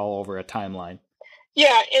rainfall over a timeline.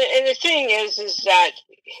 Yeah, and the thing is that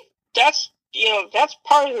that's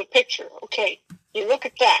part of the picture. Okay, you look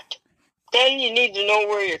at that. Then you need to know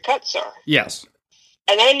where your cuts are. Yes.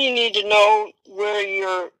 And then you need to know where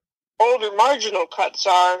your older marginal cuts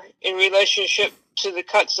are in relationship to the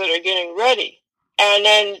cuts that are getting ready. And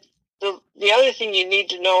then the other thing you need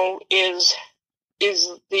to know is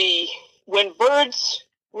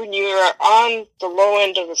when you are on the low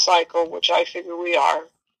end of the cycle, which I figure we are,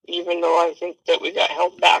 even though I think that we got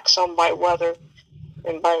held back some by weather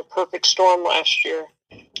and by a perfect storm last year,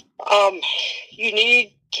 you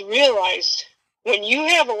need to realize when you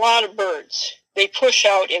have a lot of birds, they push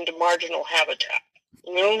out into marginal habitat.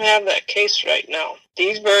 We don't have that case right now.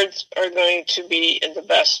 These birds are going to be in the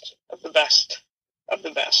best of the best of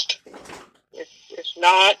the best. It's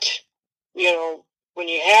not, when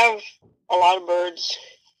you have a lot of birds,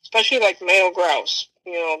 especially like male grouse,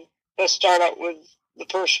 let's start out with the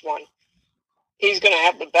first one. He's going to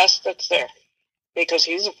have the best that's there because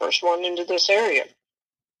he's the first one into this area.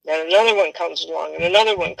 Then another one comes along, and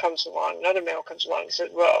another one comes along, another male comes along and says,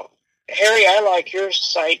 well, Harry, I like your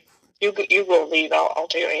site. You go lead, I'll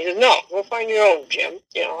tell you. And he says, no, go find your own, Jim.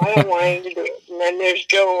 I don't want anything to do it. And then there's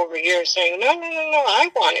Joe over here saying, no, I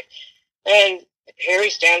want it. And Harry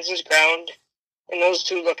stands his ground, and those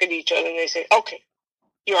two look at each other, and they say, okay,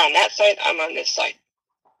 you're on that side, I'm on this side.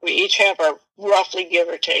 We each have our roughly, give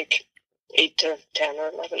or take, 8 to 10 or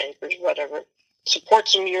 11 acres, whatever.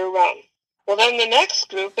 Supports them year-round. Well, then the next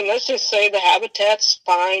group, and let's just say the habitat's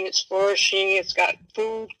fine, it's flourishing, it's got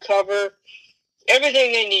food, cover,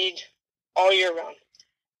 everything they need all year round.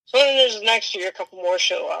 So then there's the next year, a couple more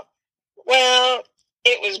show up. Well,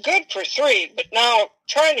 it was good for 3, but now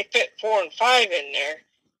trying to fit 4 and 5 in there,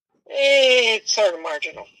 it's sort of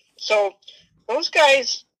marginal. So those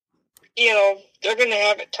guys, they're going to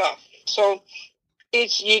have it tough. So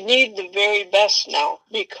you need the very best now,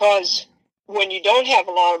 because when you don't have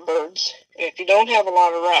a lot of birds, and if you don't have a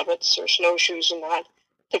lot of rabbits or snowshoes and that,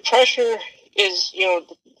 the pressure is,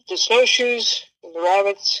 the snowshoes, and the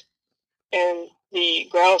rabbits, and the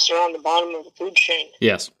grouse are on the bottom of the food chain.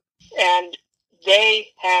 Yes. And they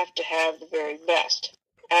have to have the very best.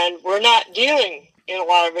 And we're not dealing in a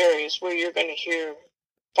lot of areas where you're going to hear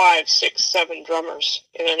 5, 6, 7 drummers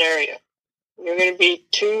in an area. You're going to be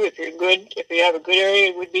 2 if you're good. If you have a good area,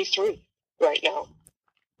 it would be 3 right now.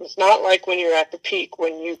 It's not like when you're at the peak,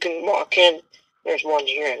 when you can walk in, there's one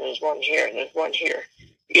here, and there's one here, and there's one here.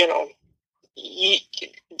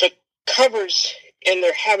 The covers in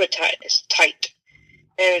their habitat is tight.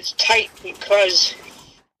 And it's tight because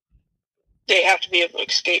they have to be able to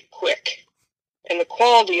escape quick. And the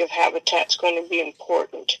quality of habitat is going to be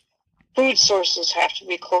important. Food sources have to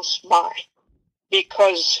be close by.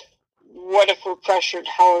 Because what if we're pressured?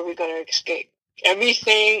 How are we going to escape?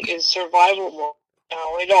 Everything is survivable.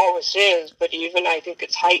 Now, it always is, but even I think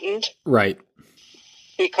it's heightened. Right.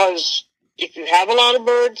 Because if you have a lot of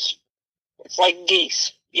birds, it's like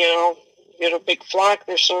geese. You get a big flock,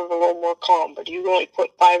 they're sort of a little more calm. But you only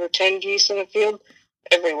put 5 or 10 geese in the field,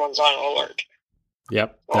 everyone's on alert.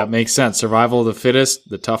 Yep, that makes sense. Survival of the fittest,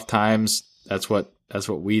 the tough times, that's what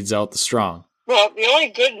weeds out the strong. Well, the only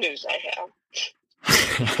good news I have,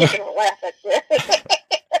 you're going to laugh at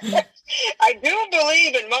this. I do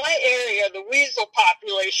believe in my area the weasel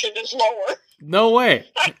population is lower. No way.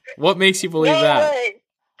 What makes you believe that? Way.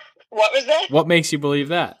 What was that? What makes you believe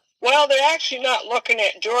that? Well, they're actually not looking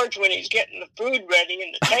at George when he's getting the food ready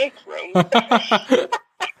in the tank room.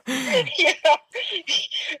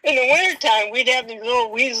 In the wintertime, we'd have these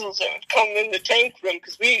little weasels that would come in the tank room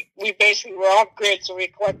because we basically were off grid, so we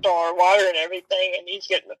collect all our water and everything, and he's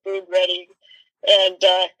getting the food ready. And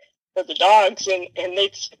for the dogs, and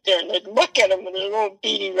they'd sit there and they'd look at him with their little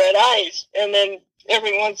beady red eyes. And then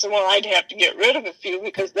every once in a while I'd have to get rid of a few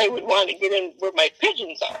because they would want to get in where my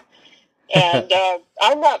pigeons are. And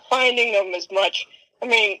I'm not finding them as much. I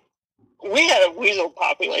mean, we had a weasel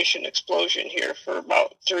population explosion here for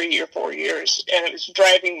about 3 or 4 years, and it was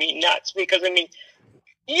driving me nuts because, I mean,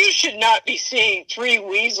 you should not be seeing 3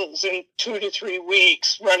 weasels in 2 to 3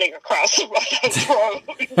 weeks running across the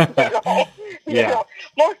road. You know,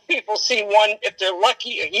 most people see one, if they're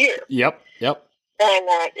lucky, a year. Yep.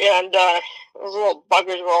 and those little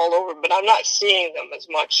buggers were all over, but I'm not seeing them as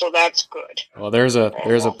much, so that's good. Well, there's a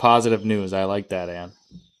positive news. I like that, Ann.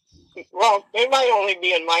 Well, they might only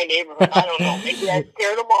be in my neighborhood. I don't know. Maybe I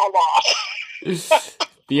scared them all off.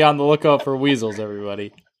 Be on the lookout for weasels,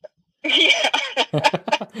 everybody. Yeah.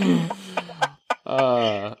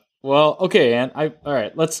 Well, okay, Ann. All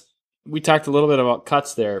right. We talked a little bit about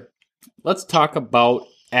cuts there. Let's talk about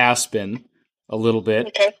aspen a little bit,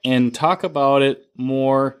 okay, and talk about it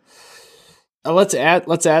more. Let's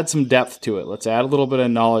add some depth to it. Let's add a little bit of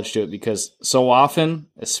knowledge to it, because so often,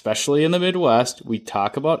 especially in the Midwest, we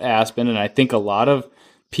talk about aspen, and I think a lot of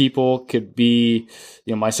people could be,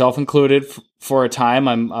 myself included, for a time.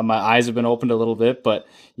 My eyes have been opened a little bit, but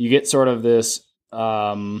you get sort of this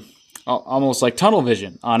almost like tunnel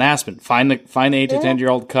vision on aspen. Find the 8 to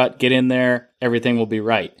 10-year-old cut, get in there, everything will be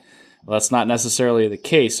right. Well, that's not necessarily the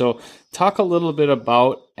case. So talk a little bit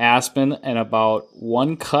about aspen and about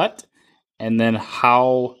one cut, and then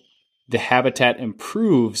how the habitat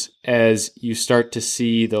improves as you start to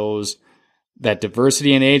see that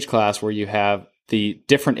diversity in age class, where you have the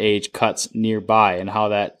different age cuts nearby, and how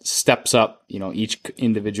that steps up, each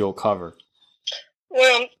individual cover.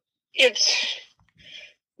 Well, the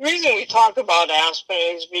reason we talk about aspen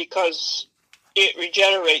is because it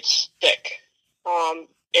regenerates thick.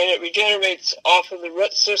 And it regenerates off of the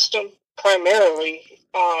root system, primarily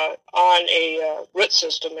on a root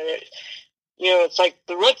system. And it's like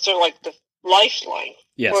the roots are like the lifeline.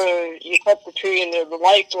 Yes. Where you cut the tree and they're the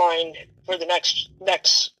lifeline for the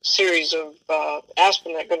next series of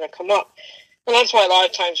aspen that are going to come up. And that's why a lot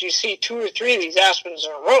of times you see 2 or 3 of these aspens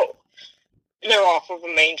in a row. They're off of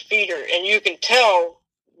a main feeder, and you can tell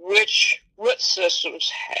which root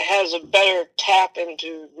systems has a better tap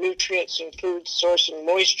into nutrients and food source and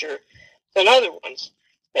moisture than other ones.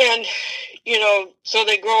 And, so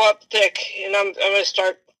they grow up thick, and I'm going to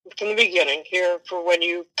start from the beginning here for when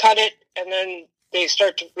you cut it, and then they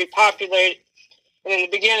start to repopulate. And in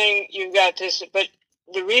the beginning, you've got this, but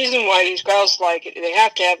the reason why these grouse like it, they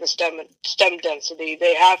have to have the stem density.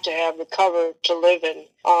 They have to have the cover to live in,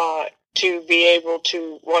 to be able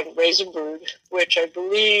to, raise a brood, which I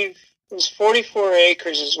believe was 44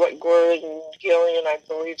 acres is what Gordon Gillian, I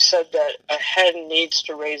believe, said that a hen needs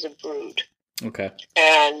to raise a brood. Okay.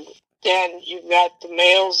 And then you've got the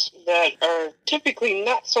males that are typically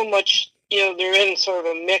not so much, they're in sort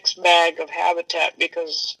of a mixed bag of habitat,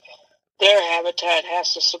 because their habitat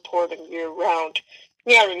has to support them year-round.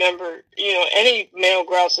 You got to remember, any male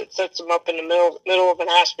grouse that sets them up in the middle of an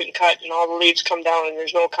aspen cut and all the leaves come down and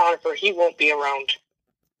there's no conifer, he won't be around.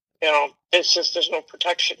 It's just there's no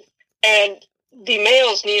protection. And the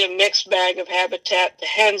males need a mixed bag of habitat. The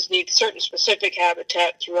hens need certain specific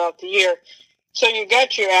habitat throughout the year. So you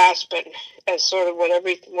got your aspen as sort of what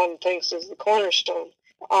everyone thinks is the cornerstone.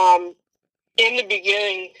 In the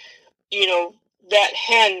beginning, that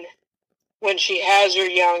hen, when she has her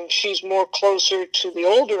young, she's more closer to the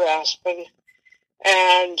older aspen,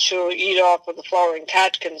 and she'll eat off of the flowering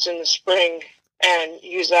catkins in the spring and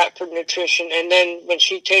use that for nutrition. And then when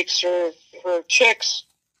she takes her chicks,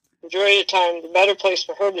 majority of the time, the better place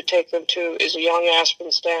for her to take them to is a young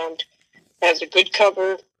aspen stand. Has a good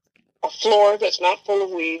cover, a floor that's not full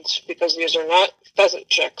of weeds, because these are not pheasant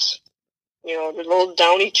chicks. They're little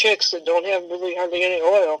downy chicks that don't have really hardly any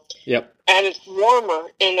oil. Yep. And it's warmer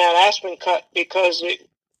in that aspen cut because it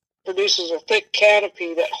produces a thick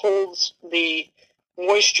canopy that holds the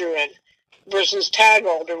moisture in, versus tag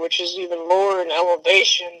alder, which is even lower in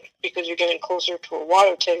elevation because you're getting closer to a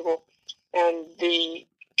water table, and the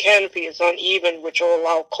canopy is uneven, which will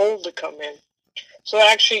allow cold to come in. So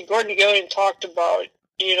actually, Gordon Gillian talked about,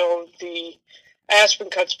 the aspen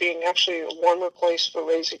cuts being actually a warmer place for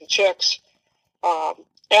raising chicks.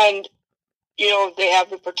 And, they have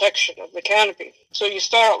the protection of the canopy. So you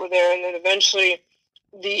start out with there, and then eventually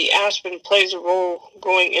the aspen plays a role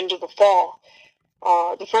going into the fall.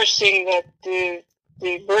 The first thing that the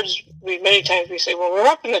birds, many times we say, well, we're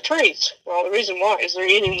up in the trees. Well, the reason why is they're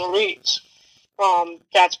eating the leaves.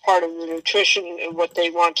 That's part of the nutrition and what they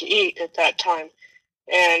want to eat at that time.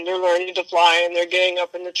 And they're learning to fly, and they're getting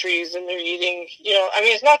up in the trees, and they're eating,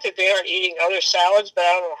 it's not that they aren't eating other salads, but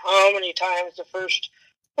I don't know how many times the first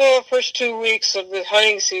 2 weeks of the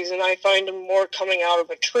hunting season, I find them more coming out of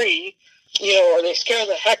a tree, or they scare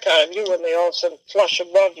the heck out of you when they all of a sudden flush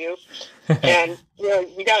above you. And,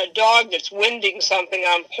 you got a dog that's winding something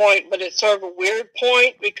on point, but it's sort of a weird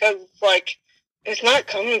point, because it's not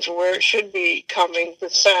coming from where it should be coming, the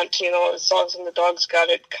scent, as long as the dog's got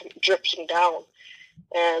it drifting down.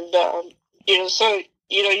 And, so,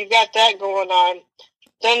 you've got that going on.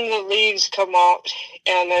 then the leaves come out,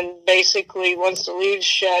 and then basically once the leaves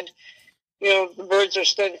shed, the birds are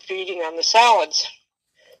still feeding on the salads.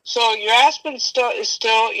 So your aspen is still,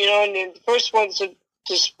 and the first ones to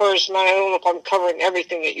disperse, and I don't know if I'm covering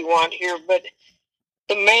everything that you want here, but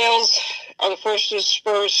the males are the first to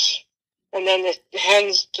disperse, and then the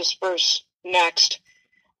hens disperse next.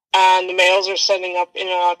 And the males are setting up in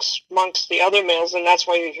amongst the other males, and that's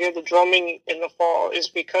why you hear the drumming in the fall, is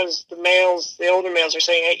because the older males are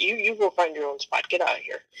saying, hey, you go find your own spot, get out of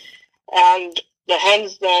here. And the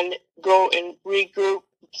hens then go and regroup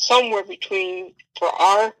somewhere between, for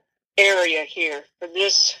our area here, for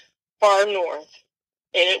this far north,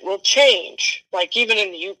 and it will change. Like even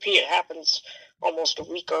in the UP, it happens almost a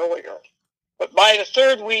week earlier. But by the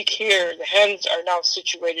third week here, the hens are now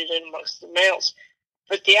situated in amongst the males.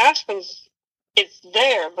 But the aspens, it's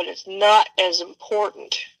there, but it's not as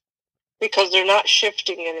important because they're not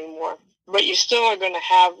shifting anymore. But you still are going to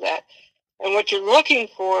have that. And what you're looking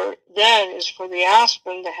for then is for the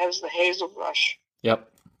aspen that has the hazel brush.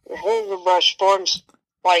 Yep. The hazel brush forms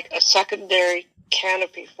like a secondary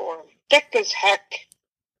canopy form. Thick as heck.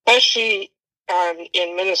 Especially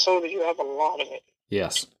in Minnesota, you have a lot of it.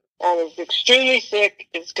 Yes. And it's extremely thick.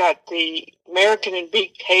 It's got the American and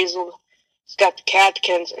beaked hazel. It's got the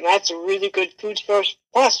catkins, and that's a really good food source.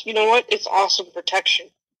 Plus, you know what? It's awesome protection.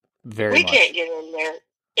 We can't get in there,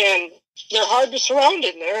 and they're hard to surround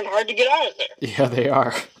in there and hard to get out of there. Yeah, they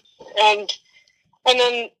are. And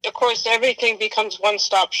then, of course, everything becomes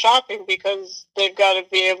one-stop shopping because they've got to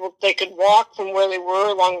be able, they could walk from where they were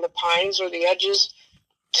along the pines or the edges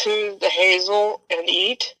to the hazel and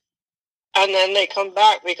eat, and then they come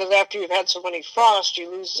back because after you've had so many frosts,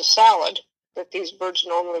 you lose the salad that these birds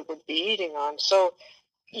normally would be eating on. So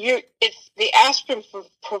the aspen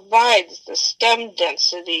provides the stem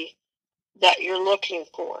density that you're looking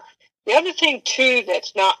for. The other thing, too,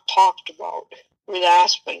 that's not talked about with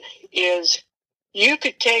aspen is you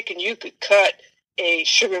could take and you could cut a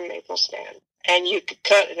sugar maple stand and you could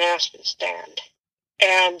cut an aspen stand.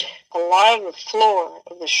 And a lot of the floor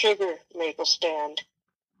of the sugar maple stand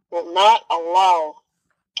will not allow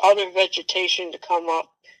other vegetation to come up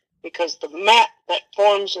because the mat that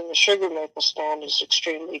forms in the sugar maple stand is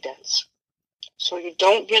extremely dense. So you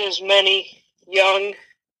don't get as many young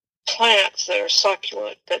plants that are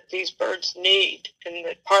succulent that these birds need in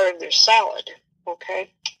the part of their salad,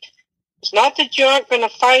 okay? It's not that you aren't going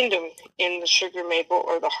to find them in the sugar maple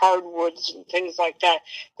or the hardwoods and things like that.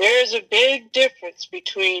 There is a big difference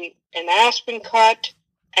between an aspen cut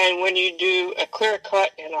and when you do a clear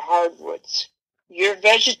cut in a hardwoods. Your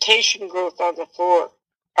vegetation growth on the floor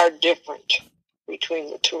are different between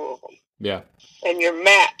the two of them. Yeah. And your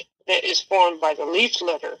mat that is formed by the leaf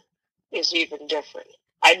litter is even different.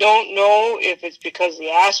 I don't know if it's because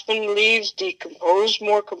the aspen leaves decompose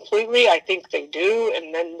more completely. I think they do,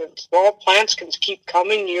 and then the small plants can keep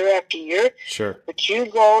coming year after year. Sure. But you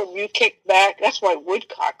go and you kick back. That's why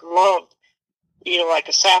woodcock love, like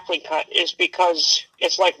a sapling cut, is because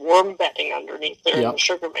it's like worm bedding underneath there in the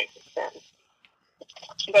sugar maple stand.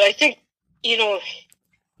 But I think,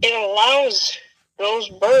 it allows those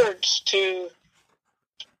birds to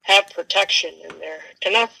have protection in there.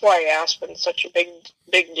 And that's why aspen is such a big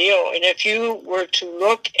deal. And if you were to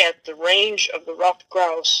look at the range of the ruffed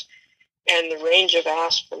grouse and the range of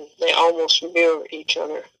aspen, they almost mirror each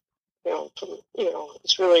other.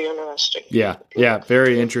 It's really interesting. Yeah,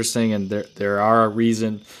 very interesting. And there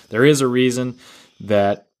is a reason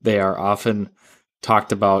that they are often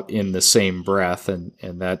talked about in the same breath. And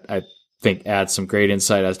that I think adds some great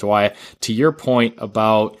insight as to why. To your point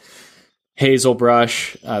about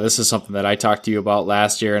hazelbrush, this is something that I talked to you about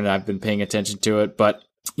last year, and I've been paying attention to it. But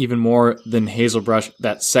even more than hazelbrush,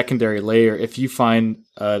 that secondary layer, if you find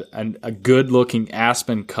a good-looking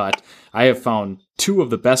aspen cut, I have found two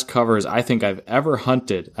of the best covers I think I've ever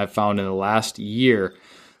hunted, I've found in the last year.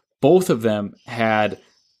 Both of them had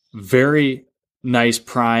very nice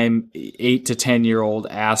prime 8 to 10-year-old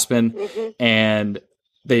aspen, and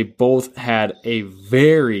they both had a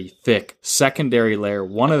very thick secondary layer.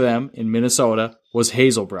 One of them in Minnesota was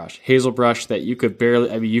hazelbrush that you could barely,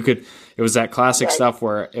 it was that classic stuff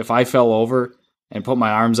where if I fell over and put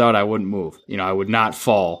my arms out, I wouldn't move. I would not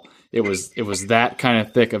fall. It was that kind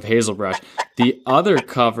of thick of hazelbrush. The other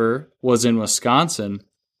cover was in Wisconsin.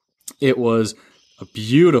 It was a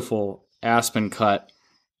beautiful aspen cut,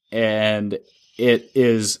 and it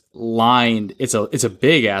is lined. It's a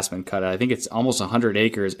big aspen cut. I think it's almost 100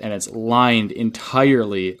 acres, and it's lined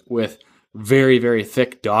entirely with very, very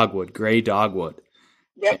thick dogwood, gray dogwood.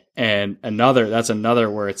 Yep. And that's another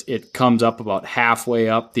where it comes up about halfway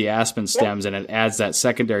up the aspen stems, and it adds that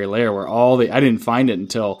secondary layer where I didn't find it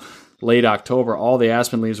until late October. All the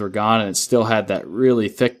aspen leaves were gone, and it still had that really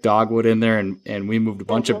thick dogwood in there. And we moved a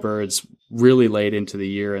bunch of birds really late into the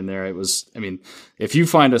year in there. It was, I mean, if you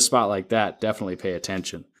find a spot like that, definitely pay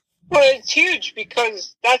attention. Well, it's huge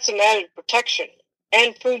because that's an added protection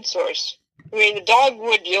and food source. I mean, the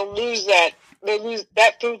dogwood, you'll lose that.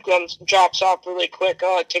 That food drops off really quick.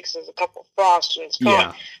 Oh, it takes us a couple of frosts and it's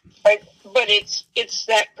gone. Yeah. But it's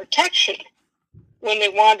that protection when they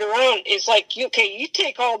wander around. It's like, you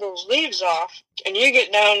take all those leaves off and you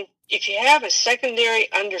get down. If you have a secondary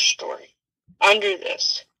understory under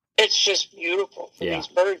this, it's just beautiful for these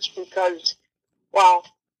birds because, wow,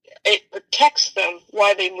 it protects them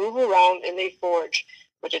while they move around and they forage.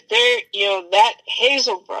 But if they're, that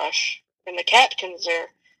hazel brush and the catkins there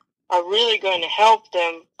are really going to help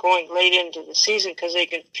them going late into the season because they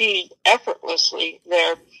can feed effortlessly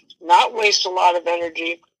there, not waste a lot of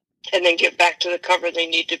energy, and then get back to the cover they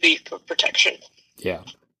need to be for protection. Yeah.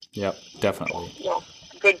 Yep, definitely. No,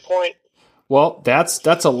 good point. Well, that's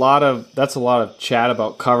a lot of chat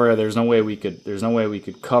about cover. There's no way we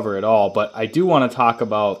could cover it all, but I do want to talk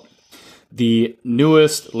about the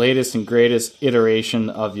newest, latest, and greatest iteration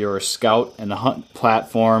of your Scout and Hunt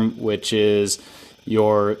platform, which is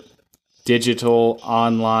your digital,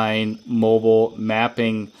 online, mobile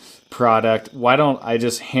mapping product. Why don't I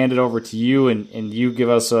just hand it over to you and you give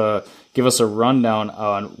us a rundown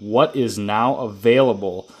on what is now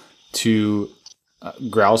available to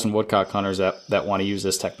grouse and woodcock hunters that want to use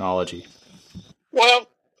this technology? Well,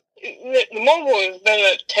 the mobile has been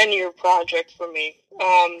a 10-year project for me.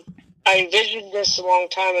 I envisioned this a long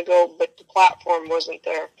time ago, but the platform wasn't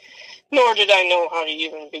there. Nor did I know how to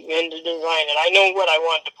even begin to design it. I know what I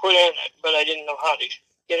wanted to put in it, but I didn't know how to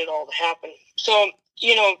get it all to happen. So,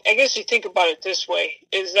 I guess you think about it this way,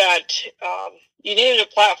 is that you needed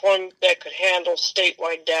a platform that could handle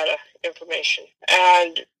statewide data information.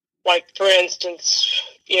 And like, for instance,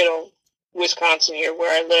 Wisconsin here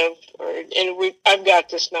where I live, I've got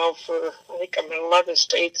this now for, I think I'm in 11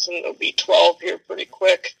 states, and it'll be 12 here pretty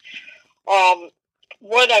quick.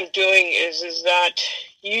 What I'm doing is that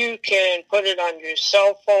you can put it on your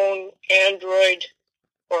cell phone, Android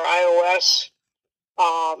or iOS.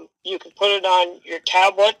 You can put it on your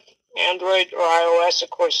tablet, Android or iOS. Of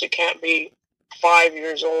course, it can't be 5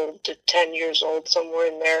 years old to 10 years old, somewhere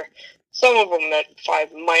in there. Some of them at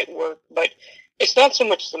 5 might work, but it's not so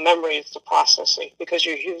much the memory, it's the processing, because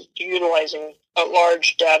you're utilizing a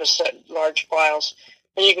large data set, large files,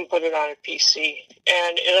 and you can put it on a PC.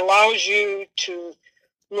 And it allows you to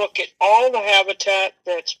look at all the habitat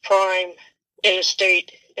that's prime in a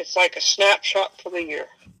state. It's like a snapshot for the year.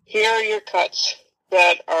 Here are your cuts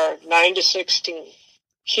that are 9 to 16.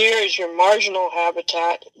 Here is your marginal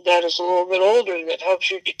habitat that is a little bit older that helps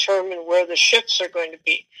you determine where the shifts are going to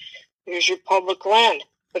be. Here's your public land.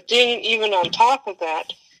 But then even on top of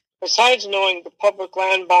that, besides knowing the public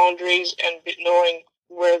land boundaries and knowing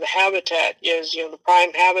where the habitat is, the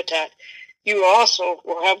prime habitat, you also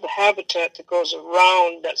will have the habitat that goes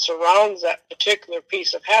around, that surrounds that particular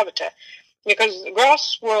piece of habitat. Because the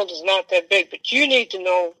grouse world is not that big, but you need to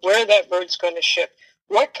know where that bird's going to shift.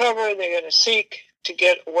 What cover are they going to seek to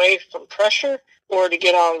get away from pressure or to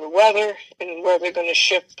get out of the weather, and where they're going to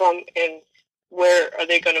shift from, and where are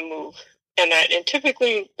they going to move. And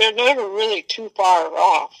typically they're never really too far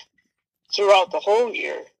off throughout the whole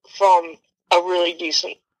year from a really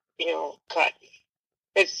decent, cut.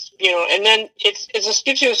 It's, and then it just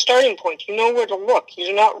gives you a starting point. You know where to look.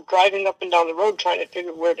 You're not driving up and down the road trying to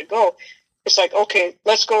figure where to go. It's like, okay,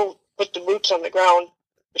 let's go put the boots on the ground,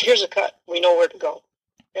 but here's a cut. We know where to go.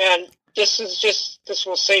 And this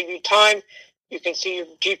will save you time. You can see your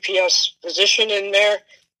GPS position in there.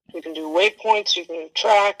 You can do waypoints. You can do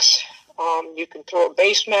tracks. You can throw a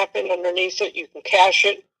base map in underneath it. You can cache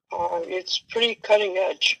it. It's pretty cutting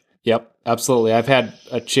edge. Yep, absolutely. I've had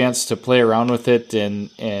a chance to play around with it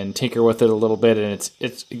and tinker with it a little bit, and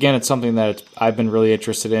it's something that I've been really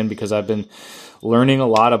interested in because I've been learning a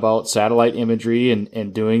lot about satellite imagery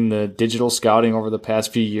and doing the digital scouting over the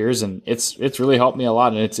past few years, and it's really helped me a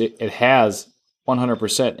lot, and it has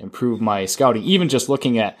 100% improved my scouting. Even just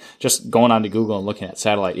going onto Google and looking at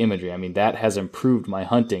satellite imagery, I mean, that has improved my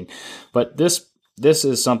hunting. But this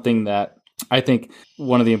is something that I think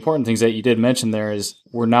one of the important things that you did mention there is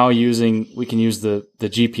we can use the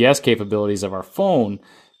GPS capabilities of our phone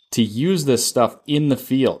to use this stuff in the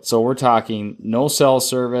field. So we're talking no cell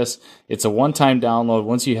service. It's a one-time download.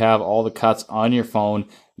 Once you have all the cuts on your phone,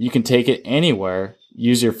 you can take it anywhere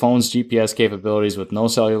use your phone's GPS capabilities with no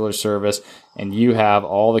cellular service, and you have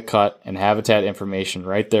all the cut and habitat information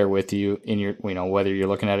right there with you in your, whether you're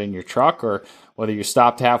looking at it in your truck or whether you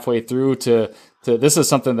stopped halfway through to this is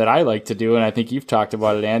something that I like to do, and I think you've talked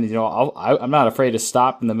about it, Andy. I'm not afraid to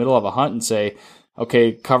stop in the middle of a hunt and say,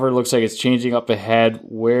 okay, cover looks like it's changing up ahead.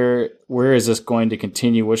 Where is this going to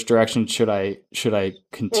continue? Which direction should I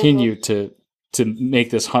continue to make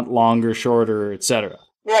this hunt longer, shorter, etc.?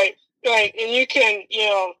 Right. And you can,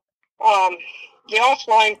 the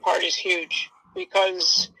offline part is huge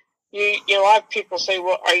because a lot of people say,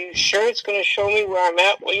 well, are you sure it's going to show me where I'm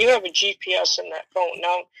at? Well, you have a GPS in that phone.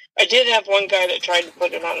 Now, I did have one guy that tried to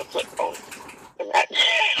put it on a flip phone, and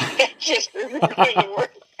that just isn't going to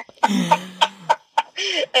work.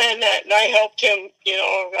 And I helped him,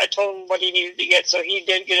 I told him what he needed to get, so he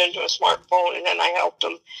did get into a smartphone, and then I helped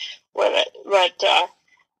him with it. But,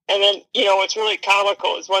 and then, what's really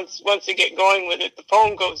comical is once they get going with it, the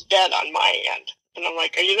phone goes dead on my end. And I'm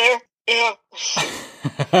like, are you there? Yeah.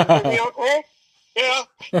 Are you okay? Yeah.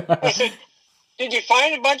 I said, did you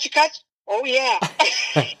find a bunch of cuts? Oh, yeah.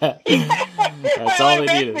 That's all they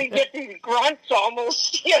needed. I get these grunts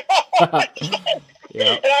almost,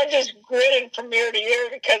 And I'm just grinning from ear to ear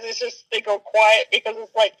because they go quiet because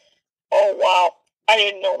it's like, oh, wow, I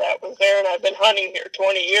didn't know that was there, and I've been hunting here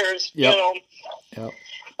 20 years, Yep.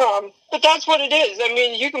 But that's what it is. I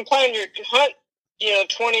mean, you can plan your hunt,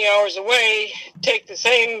 20 hours away, take the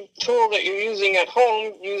same tool that you're using at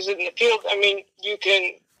home, use it in the field. I mean, you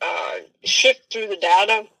can shift through the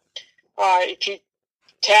data. If you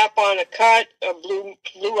tap on a cut, a blue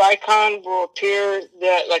icon will appear,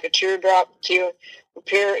 that like a teardrop to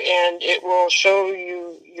appear, and it will show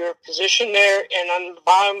you your position there, and on the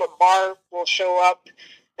bottom a bar will show up,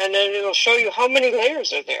 and then it'll show you how many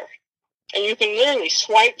layers are there. And you can literally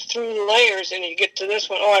swipe through the layers, and you get to this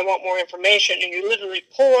one, oh, I want more information, and you literally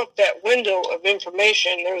pull up that window of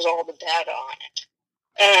information, there's all the data on it.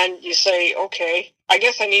 And you say, okay, I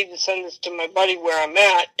guess I need to send this to my buddy where I'm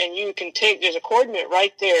at, and you can there's a coordinate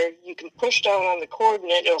right there. You can push down on the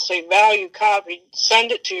coordinate. It'll say value copied.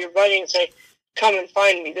 Send it to your buddy and say, come and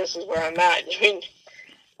find me. This is where I'm at. I mean,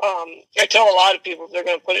 I tell a lot of people if they're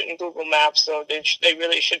going to put it in Google Maps, though, they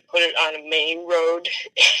really should put it on a main road,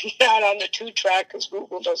 not on the 2-track, because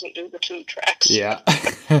Google doesn't do the 2 tracks. Yeah.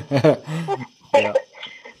 Yeah.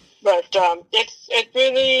 But it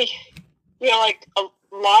really, like a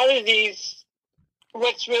lot of these,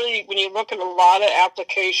 what's really, when you look at a lot of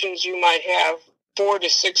applications, you might have 4 to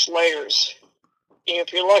 6 layers.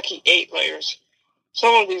 If you're lucky, 8 layers.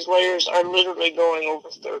 Some of these layers are literally going over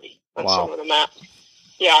 30 on some of the maps.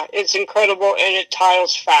 Yeah, it's incredible, and it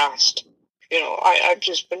tiles fast. I've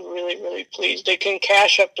just been really, really pleased. It can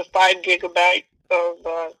cache up to 5 gigabyte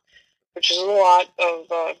of, which is a lot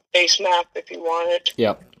of base map if you want it.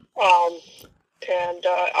 Yep. And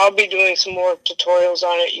I'll be doing some more tutorials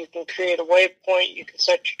on it. You can create a waypoint. You can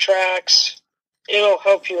set your tracks. It'll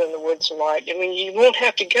help you in the woods a lot. I mean, you won't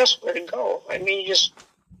have to guess where to go. I mean, you just,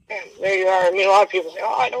 there you are. I mean, a lot of people say,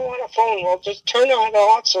 oh, I don't want a phone. Well, just turn it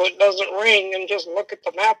off so it doesn't ring and just look at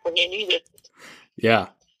the map when you need it. Yeah.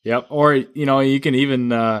 Yep. Or, you can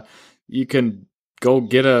even, you can go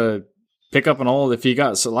pick up an old, if you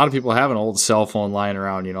got, so a lot of people have an old cell phone lying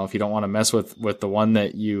around, if you don't want to mess with the one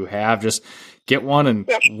that you have, just get one and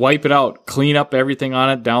wipe it out, clean up everything on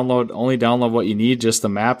it, only download what you need, just the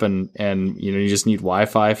map, and you just need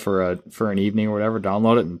Wi-Fi for an evening or whatever,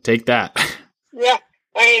 download it and take that. Yeah.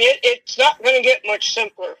 I mean, it's not going to get much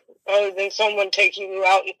simpler other than someone taking you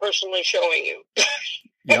out and personally showing you.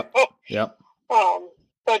 Yep. Yep.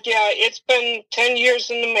 But yeah, it's been 10 years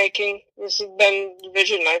in the making. This has been the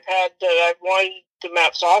vision I've had, that I've wanted the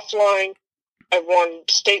maps offline. I've wanted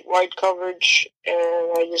statewide coverage, and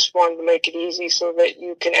I just wanted to make it easy so that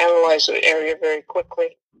you can analyze the area very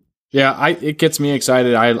quickly. Yeah, it gets me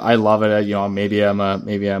excited. I love it. Maybe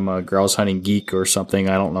I'm a grouse hunting geek or something.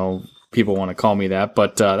 I don't know. People want to call me that,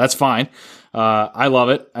 but that's fine. I love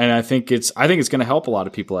it, and I think it's going to help a lot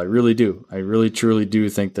of people. I really do. I really truly do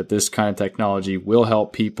think that this kind of technology will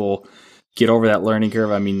help people get over that learning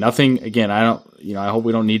curve. I mean, nothing. Again, I hope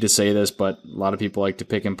we don't need to say this, but a lot of people like to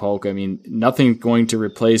pick and poke. I mean, nothing's going to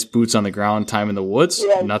replace boots on the ground, time in the woods.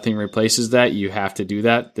 Yeah. Nothing replaces that. You have to do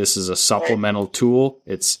that. This is a supplemental tool.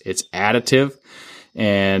 It's additive,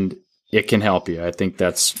 and it can help you. I think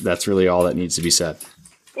that's really all that needs to be said.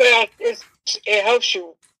 Well, it helps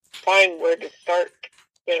you find where to start,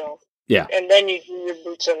 Yeah. And then you do your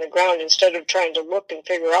boots on the ground instead of trying to look and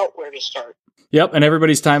figure out where to start. Yep, and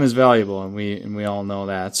everybody's time is valuable, and we all know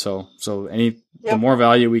that. So the more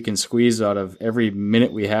value we can squeeze out of every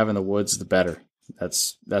minute we have in the woods, the better.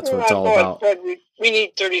 That's what it's all about. We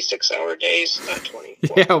need 36-hour days, not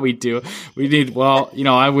 24. Yeah, we do. We need. Well,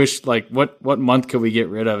 I wish what month could we get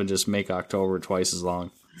rid of and just make October twice as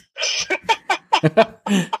long?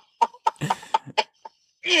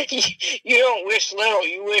 You don't wish little,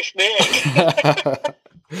 you wish big.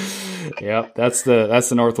 Yep, that's the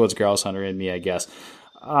Northwoods grouse hunter in me, I guess.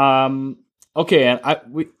 Okay, and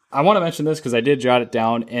I want to mention this because I did jot it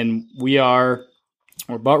down, and we're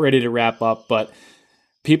about ready to wrap up, but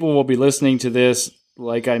people will be listening to this,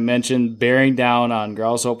 like I mentioned, bearing down on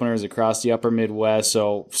grouse openers across the upper Midwest.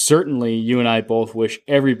 So certainly you and I both wish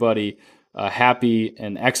everybody a happy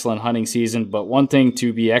and excellent hunting season. But one thing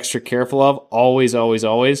to be extra careful of, always, always,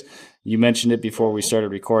 always, you mentioned it before we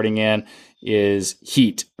started recording, Ann, is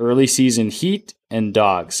heat, early season heat and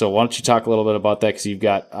dogs. So why don't you talk a little bit about that? Because you've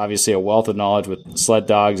got obviously a wealth of knowledge with sled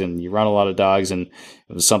dogs and you run a lot of dogs, and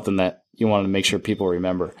it was something that you wanted to make sure people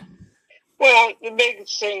remember. Well, the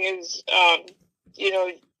biggest thing is,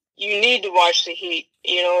 you need to watch the heat.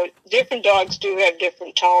 Different dogs do have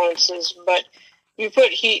different tolerances, but you put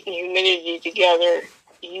heat and humidity together,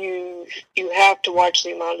 you have to watch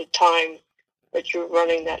the amount of time that you're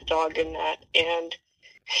running that dog in that. And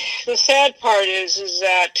the sad part is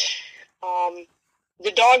that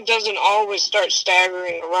the dog doesn't always start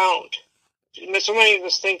staggering around. So many of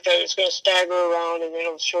us think that it's going to stagger around and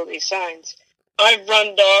it'll show these signs. I've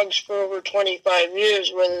run dogs for over 25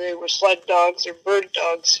 years, whether they were sled dogs or bird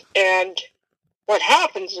dogs. And what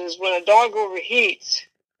happens is when a dog overheats,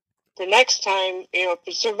 the next time, if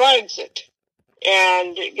it survives it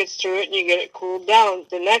and it gets through it and you get it cooled down,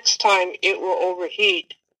 the next time it will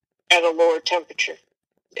overheat at a lower temperature.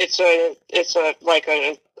 It's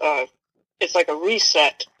like a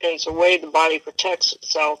reset, and it's a way the body protects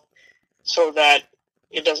itself so that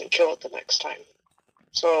it doesn't kill it the next time.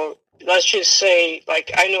 So let's just say,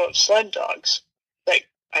 I know of sled dogs,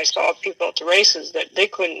 I saw people at the races that they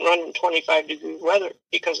couldn't run in 25-degree weather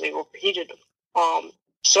because they overheated them.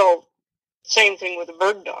 So same thing with a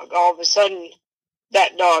bird dog. All of a sudden,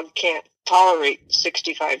 that dog can't tolerate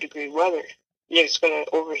 65-degree weather. It's going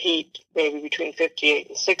to overheat maybe between 58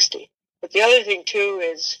 and 60. But the other thing, too,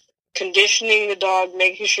 is conditioning the dog,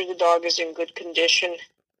 making sure the dog is in good condition,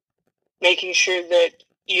 making sure that,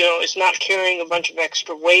 it's not carrying a bunch of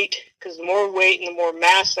extra weight, because the more weight and the more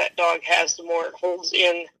mass that dog has, the more it holds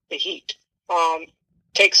in the heat.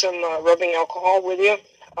 Take some rubbing alcohol with you,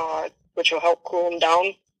 which will help cool them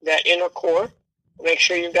down, that inner core. Make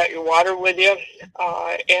sure you've got your water with you.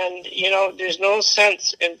 And, there's no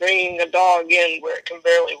sense in bringing a dog in where it can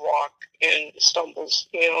barely walk and stumbles.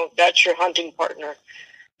 That's your hunting partner.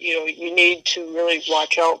 You need to really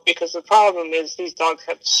watch out, because the problem is these dogs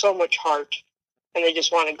have so much heart and they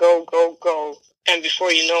just want to go, go, go. And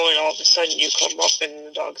before you know it, all of a sudden you come up and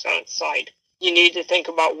the dog's on its side. You need to think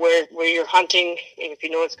about where you're hunting, and if you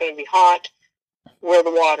know it's going to be hot, where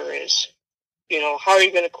the water is. How are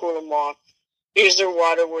you going to cool them off? Is there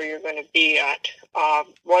water where you're going to be at?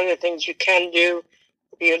 One of the things you can do,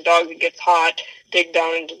 if you're a dog that gets hot, dig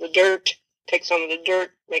down into the dirt, take some of the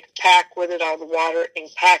dirt, make a pack with it out of the water, and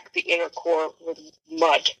pack the inner core with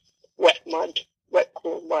mud, wet,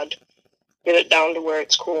 cool mud. Get it down to where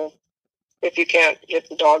it's cool. If you can't, get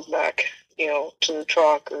the dog back, to the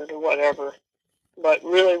truck or to whatever. But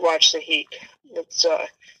really watch the heat. It's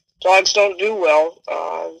dogs don't do well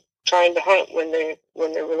trying to hunt when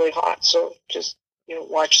they're really hot. So just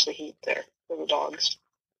watch the heat there for the dogs.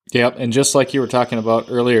 Yep, and just like you were talking about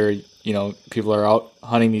earlier, people are out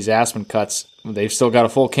hunting these aspen cuts. They've still got a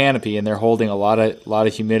full canopy, and they're holding a lot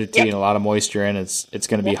of humidity and a lot of moisture in. It's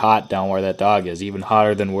going to be hot down where that dog is, even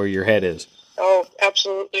hotter than where your head is. Oh,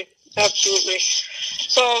 absolutely. Absolutely.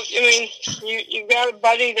 So, you've got a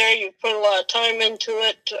buddy there. You put a lot of time into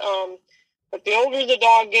it. But the older the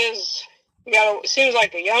dog is, it seems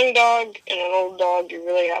like a young dog and an old dog you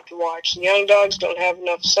really have to watch. The young dogs don't have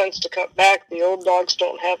enough sense to cut back. The old dogs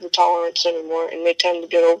don't have the tolerance anymore, and they tend to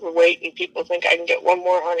get overweight, and people think I can get one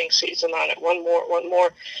more hunting season on it, one more.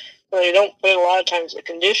 But they don't put a lot of times the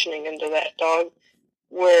conditioning into that dog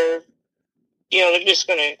where,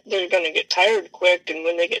 they're gonna get tired quick, and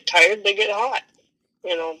when they get tired, they get hot,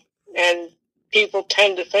 and people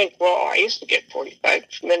tend to think, well, I used to get 45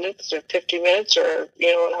 minutes or 50 minutes or,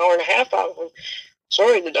 an hour and a half out of them.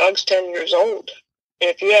 Sorry, the dog's 10 years old. And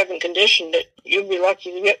if you haven't conditioned it, you'd be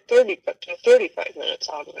lucky to get 30 to 35 minutes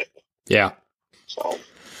out of it. Yeah. So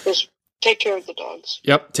just take care of the dogs.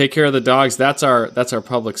 Yep, take care of the dogs. That's our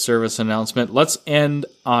public service announcement. Let's end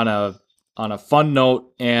on a fun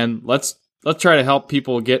note, and let's try to help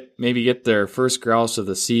people get their first grouse of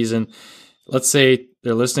the season. Let's say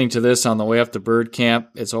they're listening to this on the way up to bird camp.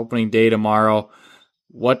 It's opening day tomorrow.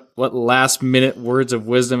 what last minute words of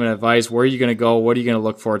wisdom and advice? Where are you going to go? What are you going to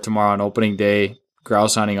look for tomorrow on opening day,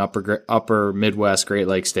 grouse hunting upper Midwest Great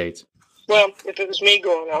Lakes states? Well, if it was me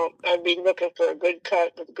going out, I'd be looking for a good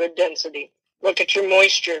cut with good density. Look at your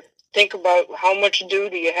moisture. Think about how much dew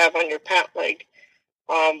do you have on your pant leg.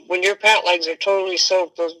 When your pant legs are totally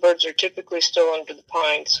soaked, those birds are typically still under the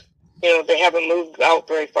pines. They haven't moved out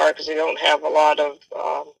very far because they don't have a lot of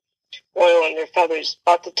oil in their feathers.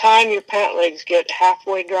 By the time your pant legs get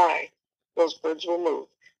halfway dry, those birds will move.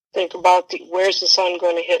 Think about where's the sun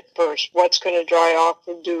going to hit first? What's going to dry off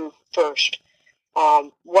the dew first?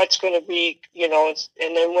 What's going to be,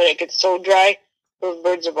 and then when it gets so dry, those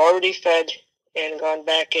birds have already fed and gone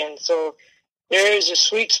back in. So there is a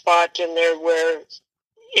sweet spot in there where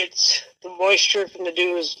the moisture from the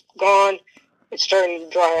dew is gone. It's starting to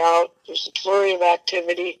dry out. There's a flurry of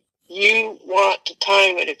activity. You want to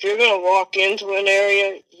time it. If you're going to walk into an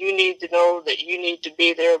area, you need to know that you need to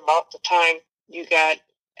be there about the time you got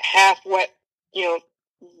half wet,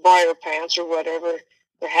 briar pants or whatever.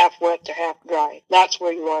 They're half wet, they're half dry. That's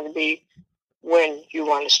where you want to be when you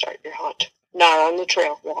want to start your hunt. Not on the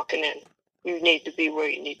trail walking in. You need to be where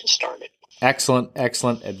you need to start it.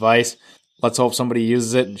 Excellent advice. Let's hope somebody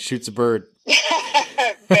uses it and shoots a bird.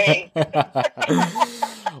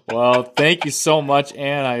 Well, thank you so much,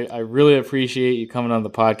 Ann. I really appreciate you coming on the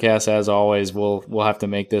podcast. As always, we'll have to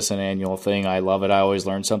make this an annual thing. I love it. I always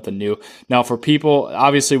learn something new. Now, for people,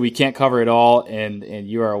 obviously we can't cover it all, and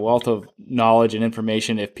you are a wealth of knowledge and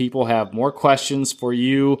information. If people have more questions for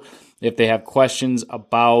you, if they have questions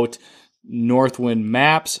about Northwind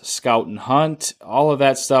maps, Scout and Hunt, all of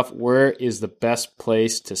that stuff, where is the best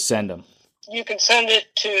place to send them? You can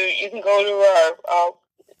you can go to our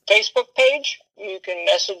Facebook page. You can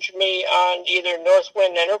message me on either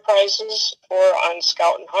Northwind Enterprises or on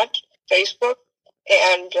Scout and Hunt Facebook.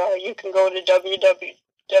 And you can go to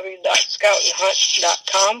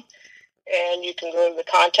www.scoutandhunt.com, and you can go to the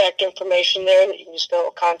contact information there that you can just fill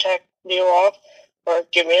a contact deal off, or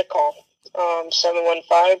give me a call,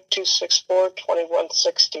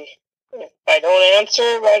 715-264-2160. If I don't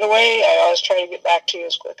answer right away, I always try to get back to you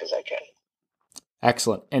as quick as I can.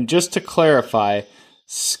 Excellent. And just to clarify,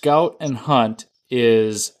 Scout and Hunt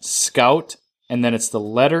is Scout, and then it's the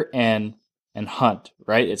letter N and Hunt,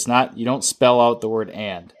 right? It's not, you don't spell out the word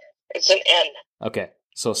and. It's an N. Okay.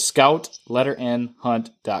 So Scout, letter N,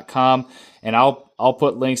 hunt.com. And I'll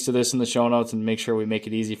put links to this in the show notes and make sure we make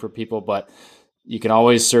it easy for people, but you can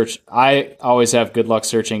always search. I always have good luck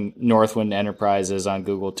searching Northwind Enterprises on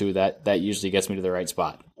Google too. That usually gets me to the right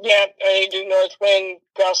spot. Yeah, you do Northwind,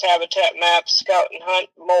 grouse habitat maps, Scout and Hunt,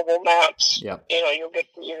 mobile maps. Yep. You'll get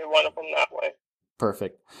either one of them that way.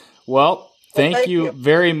 Perfect. Well, thank you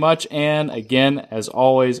very much, Ann. Again, as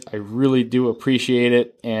always, I really do appreciate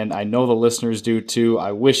it, and I know the listeners do too.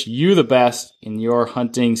 I wish you the best in your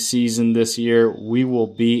hunting season this year. We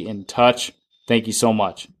will be in touch. Thank you so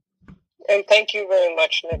much. And thank you very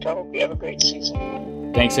much, Nick. I hope you have a great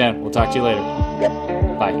season. Thanks, Ann. We'll talk to you later. Yep.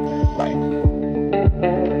 Bye. Bye.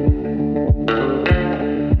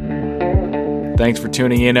 Thanks for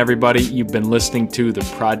tuning in, everybody. You've been listening to the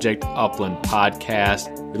Project Upland podcast.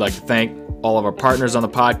 We'd like to thank all of our partners on the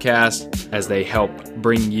podcast as they help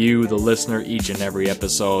bring you, the listener, each and every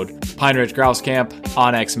episode. Pine Ridge Grouse Camp,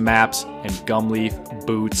 Onyx Maps, and Gumleaf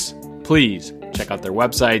Boots. Please check out their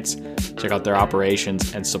websites, check out their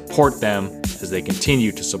operations, and support them as they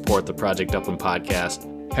continue to support the Project Upland podcast.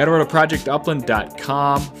 Head over to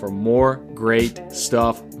projectupland.com for more great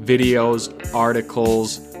stuff, videos,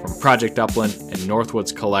 articles from Project Upland and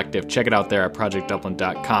Northwoods Collective. Check it out there at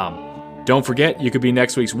projectupland.com. Don't forget, you could be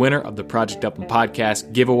next week's winner of the Project Upland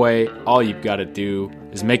podcast giveaway. All you've got to do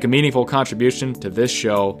is make a meaningful contribution to this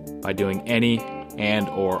show by doing any and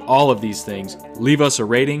or all of these things. Leave us a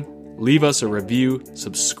rating, leave us a review,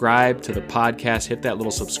 subscribe to the podcast, hit that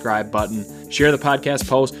little subscribe button, share the podcast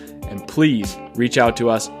post, and please reach out to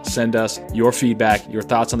us, send us your feedback, your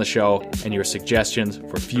thoughts on the show, and your suggestions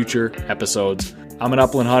for future episodes. I'm an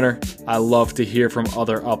upland hunter. I love to hear from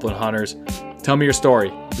other upland hunters. Tell me your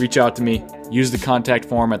story. Reach out to me. Use the contact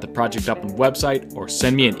form at the Project Upland website or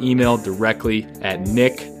send me an email directly at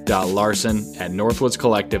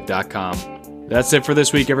nick.larson@northwoodscollective.com. That's it for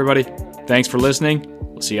this week, everybody. Thanks for listening.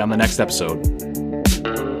 We'll see you on the next episode.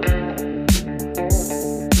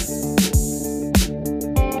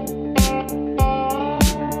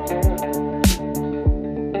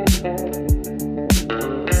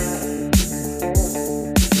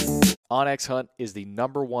 onX Hunt is the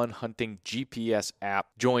 #1 hunting GPS app.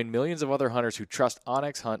 Join millions of other hunters who trust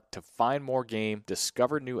onX Hunt to find more game,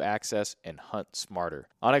 discover new access, and hunt smarter.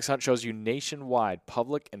 onX Hunt shows you nationwide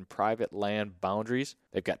public and private land boundaries.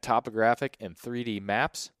 They've got topographic and 3D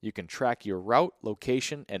maps. You can track your route,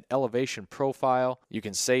 location, and elevation profile. You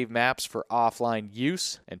can save maps for offline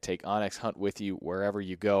use and take onX Hunt with you wherever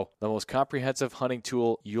you go. The most comprehensive hunting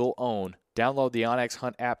tool you'll own. Download the onX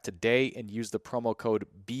Hunt app today and use the promo code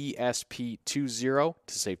BSP20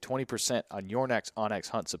 to save 20% on your next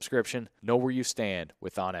onX Hunt subscription. Know where you stand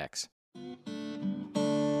with onX.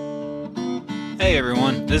 Hey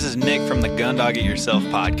everyone, this is Nick from the Gun Dog It Yourself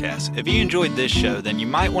podcast. If you enjoyed this show, then you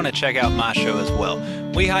might want to check out my show as well.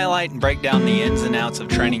 We highlight and break down the ins and outs of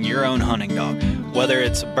training your own hunting dog. Whether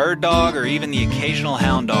it's a bird dog or even the occasional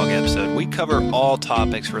hound dog episode, we cover all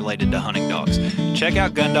topics related to hunting dogs. Check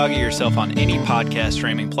out Gun Dog It Yourself on any podcast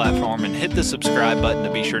streaming platform and hit the subscribe button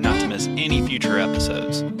to be sure not to miss any future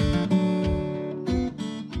episodes.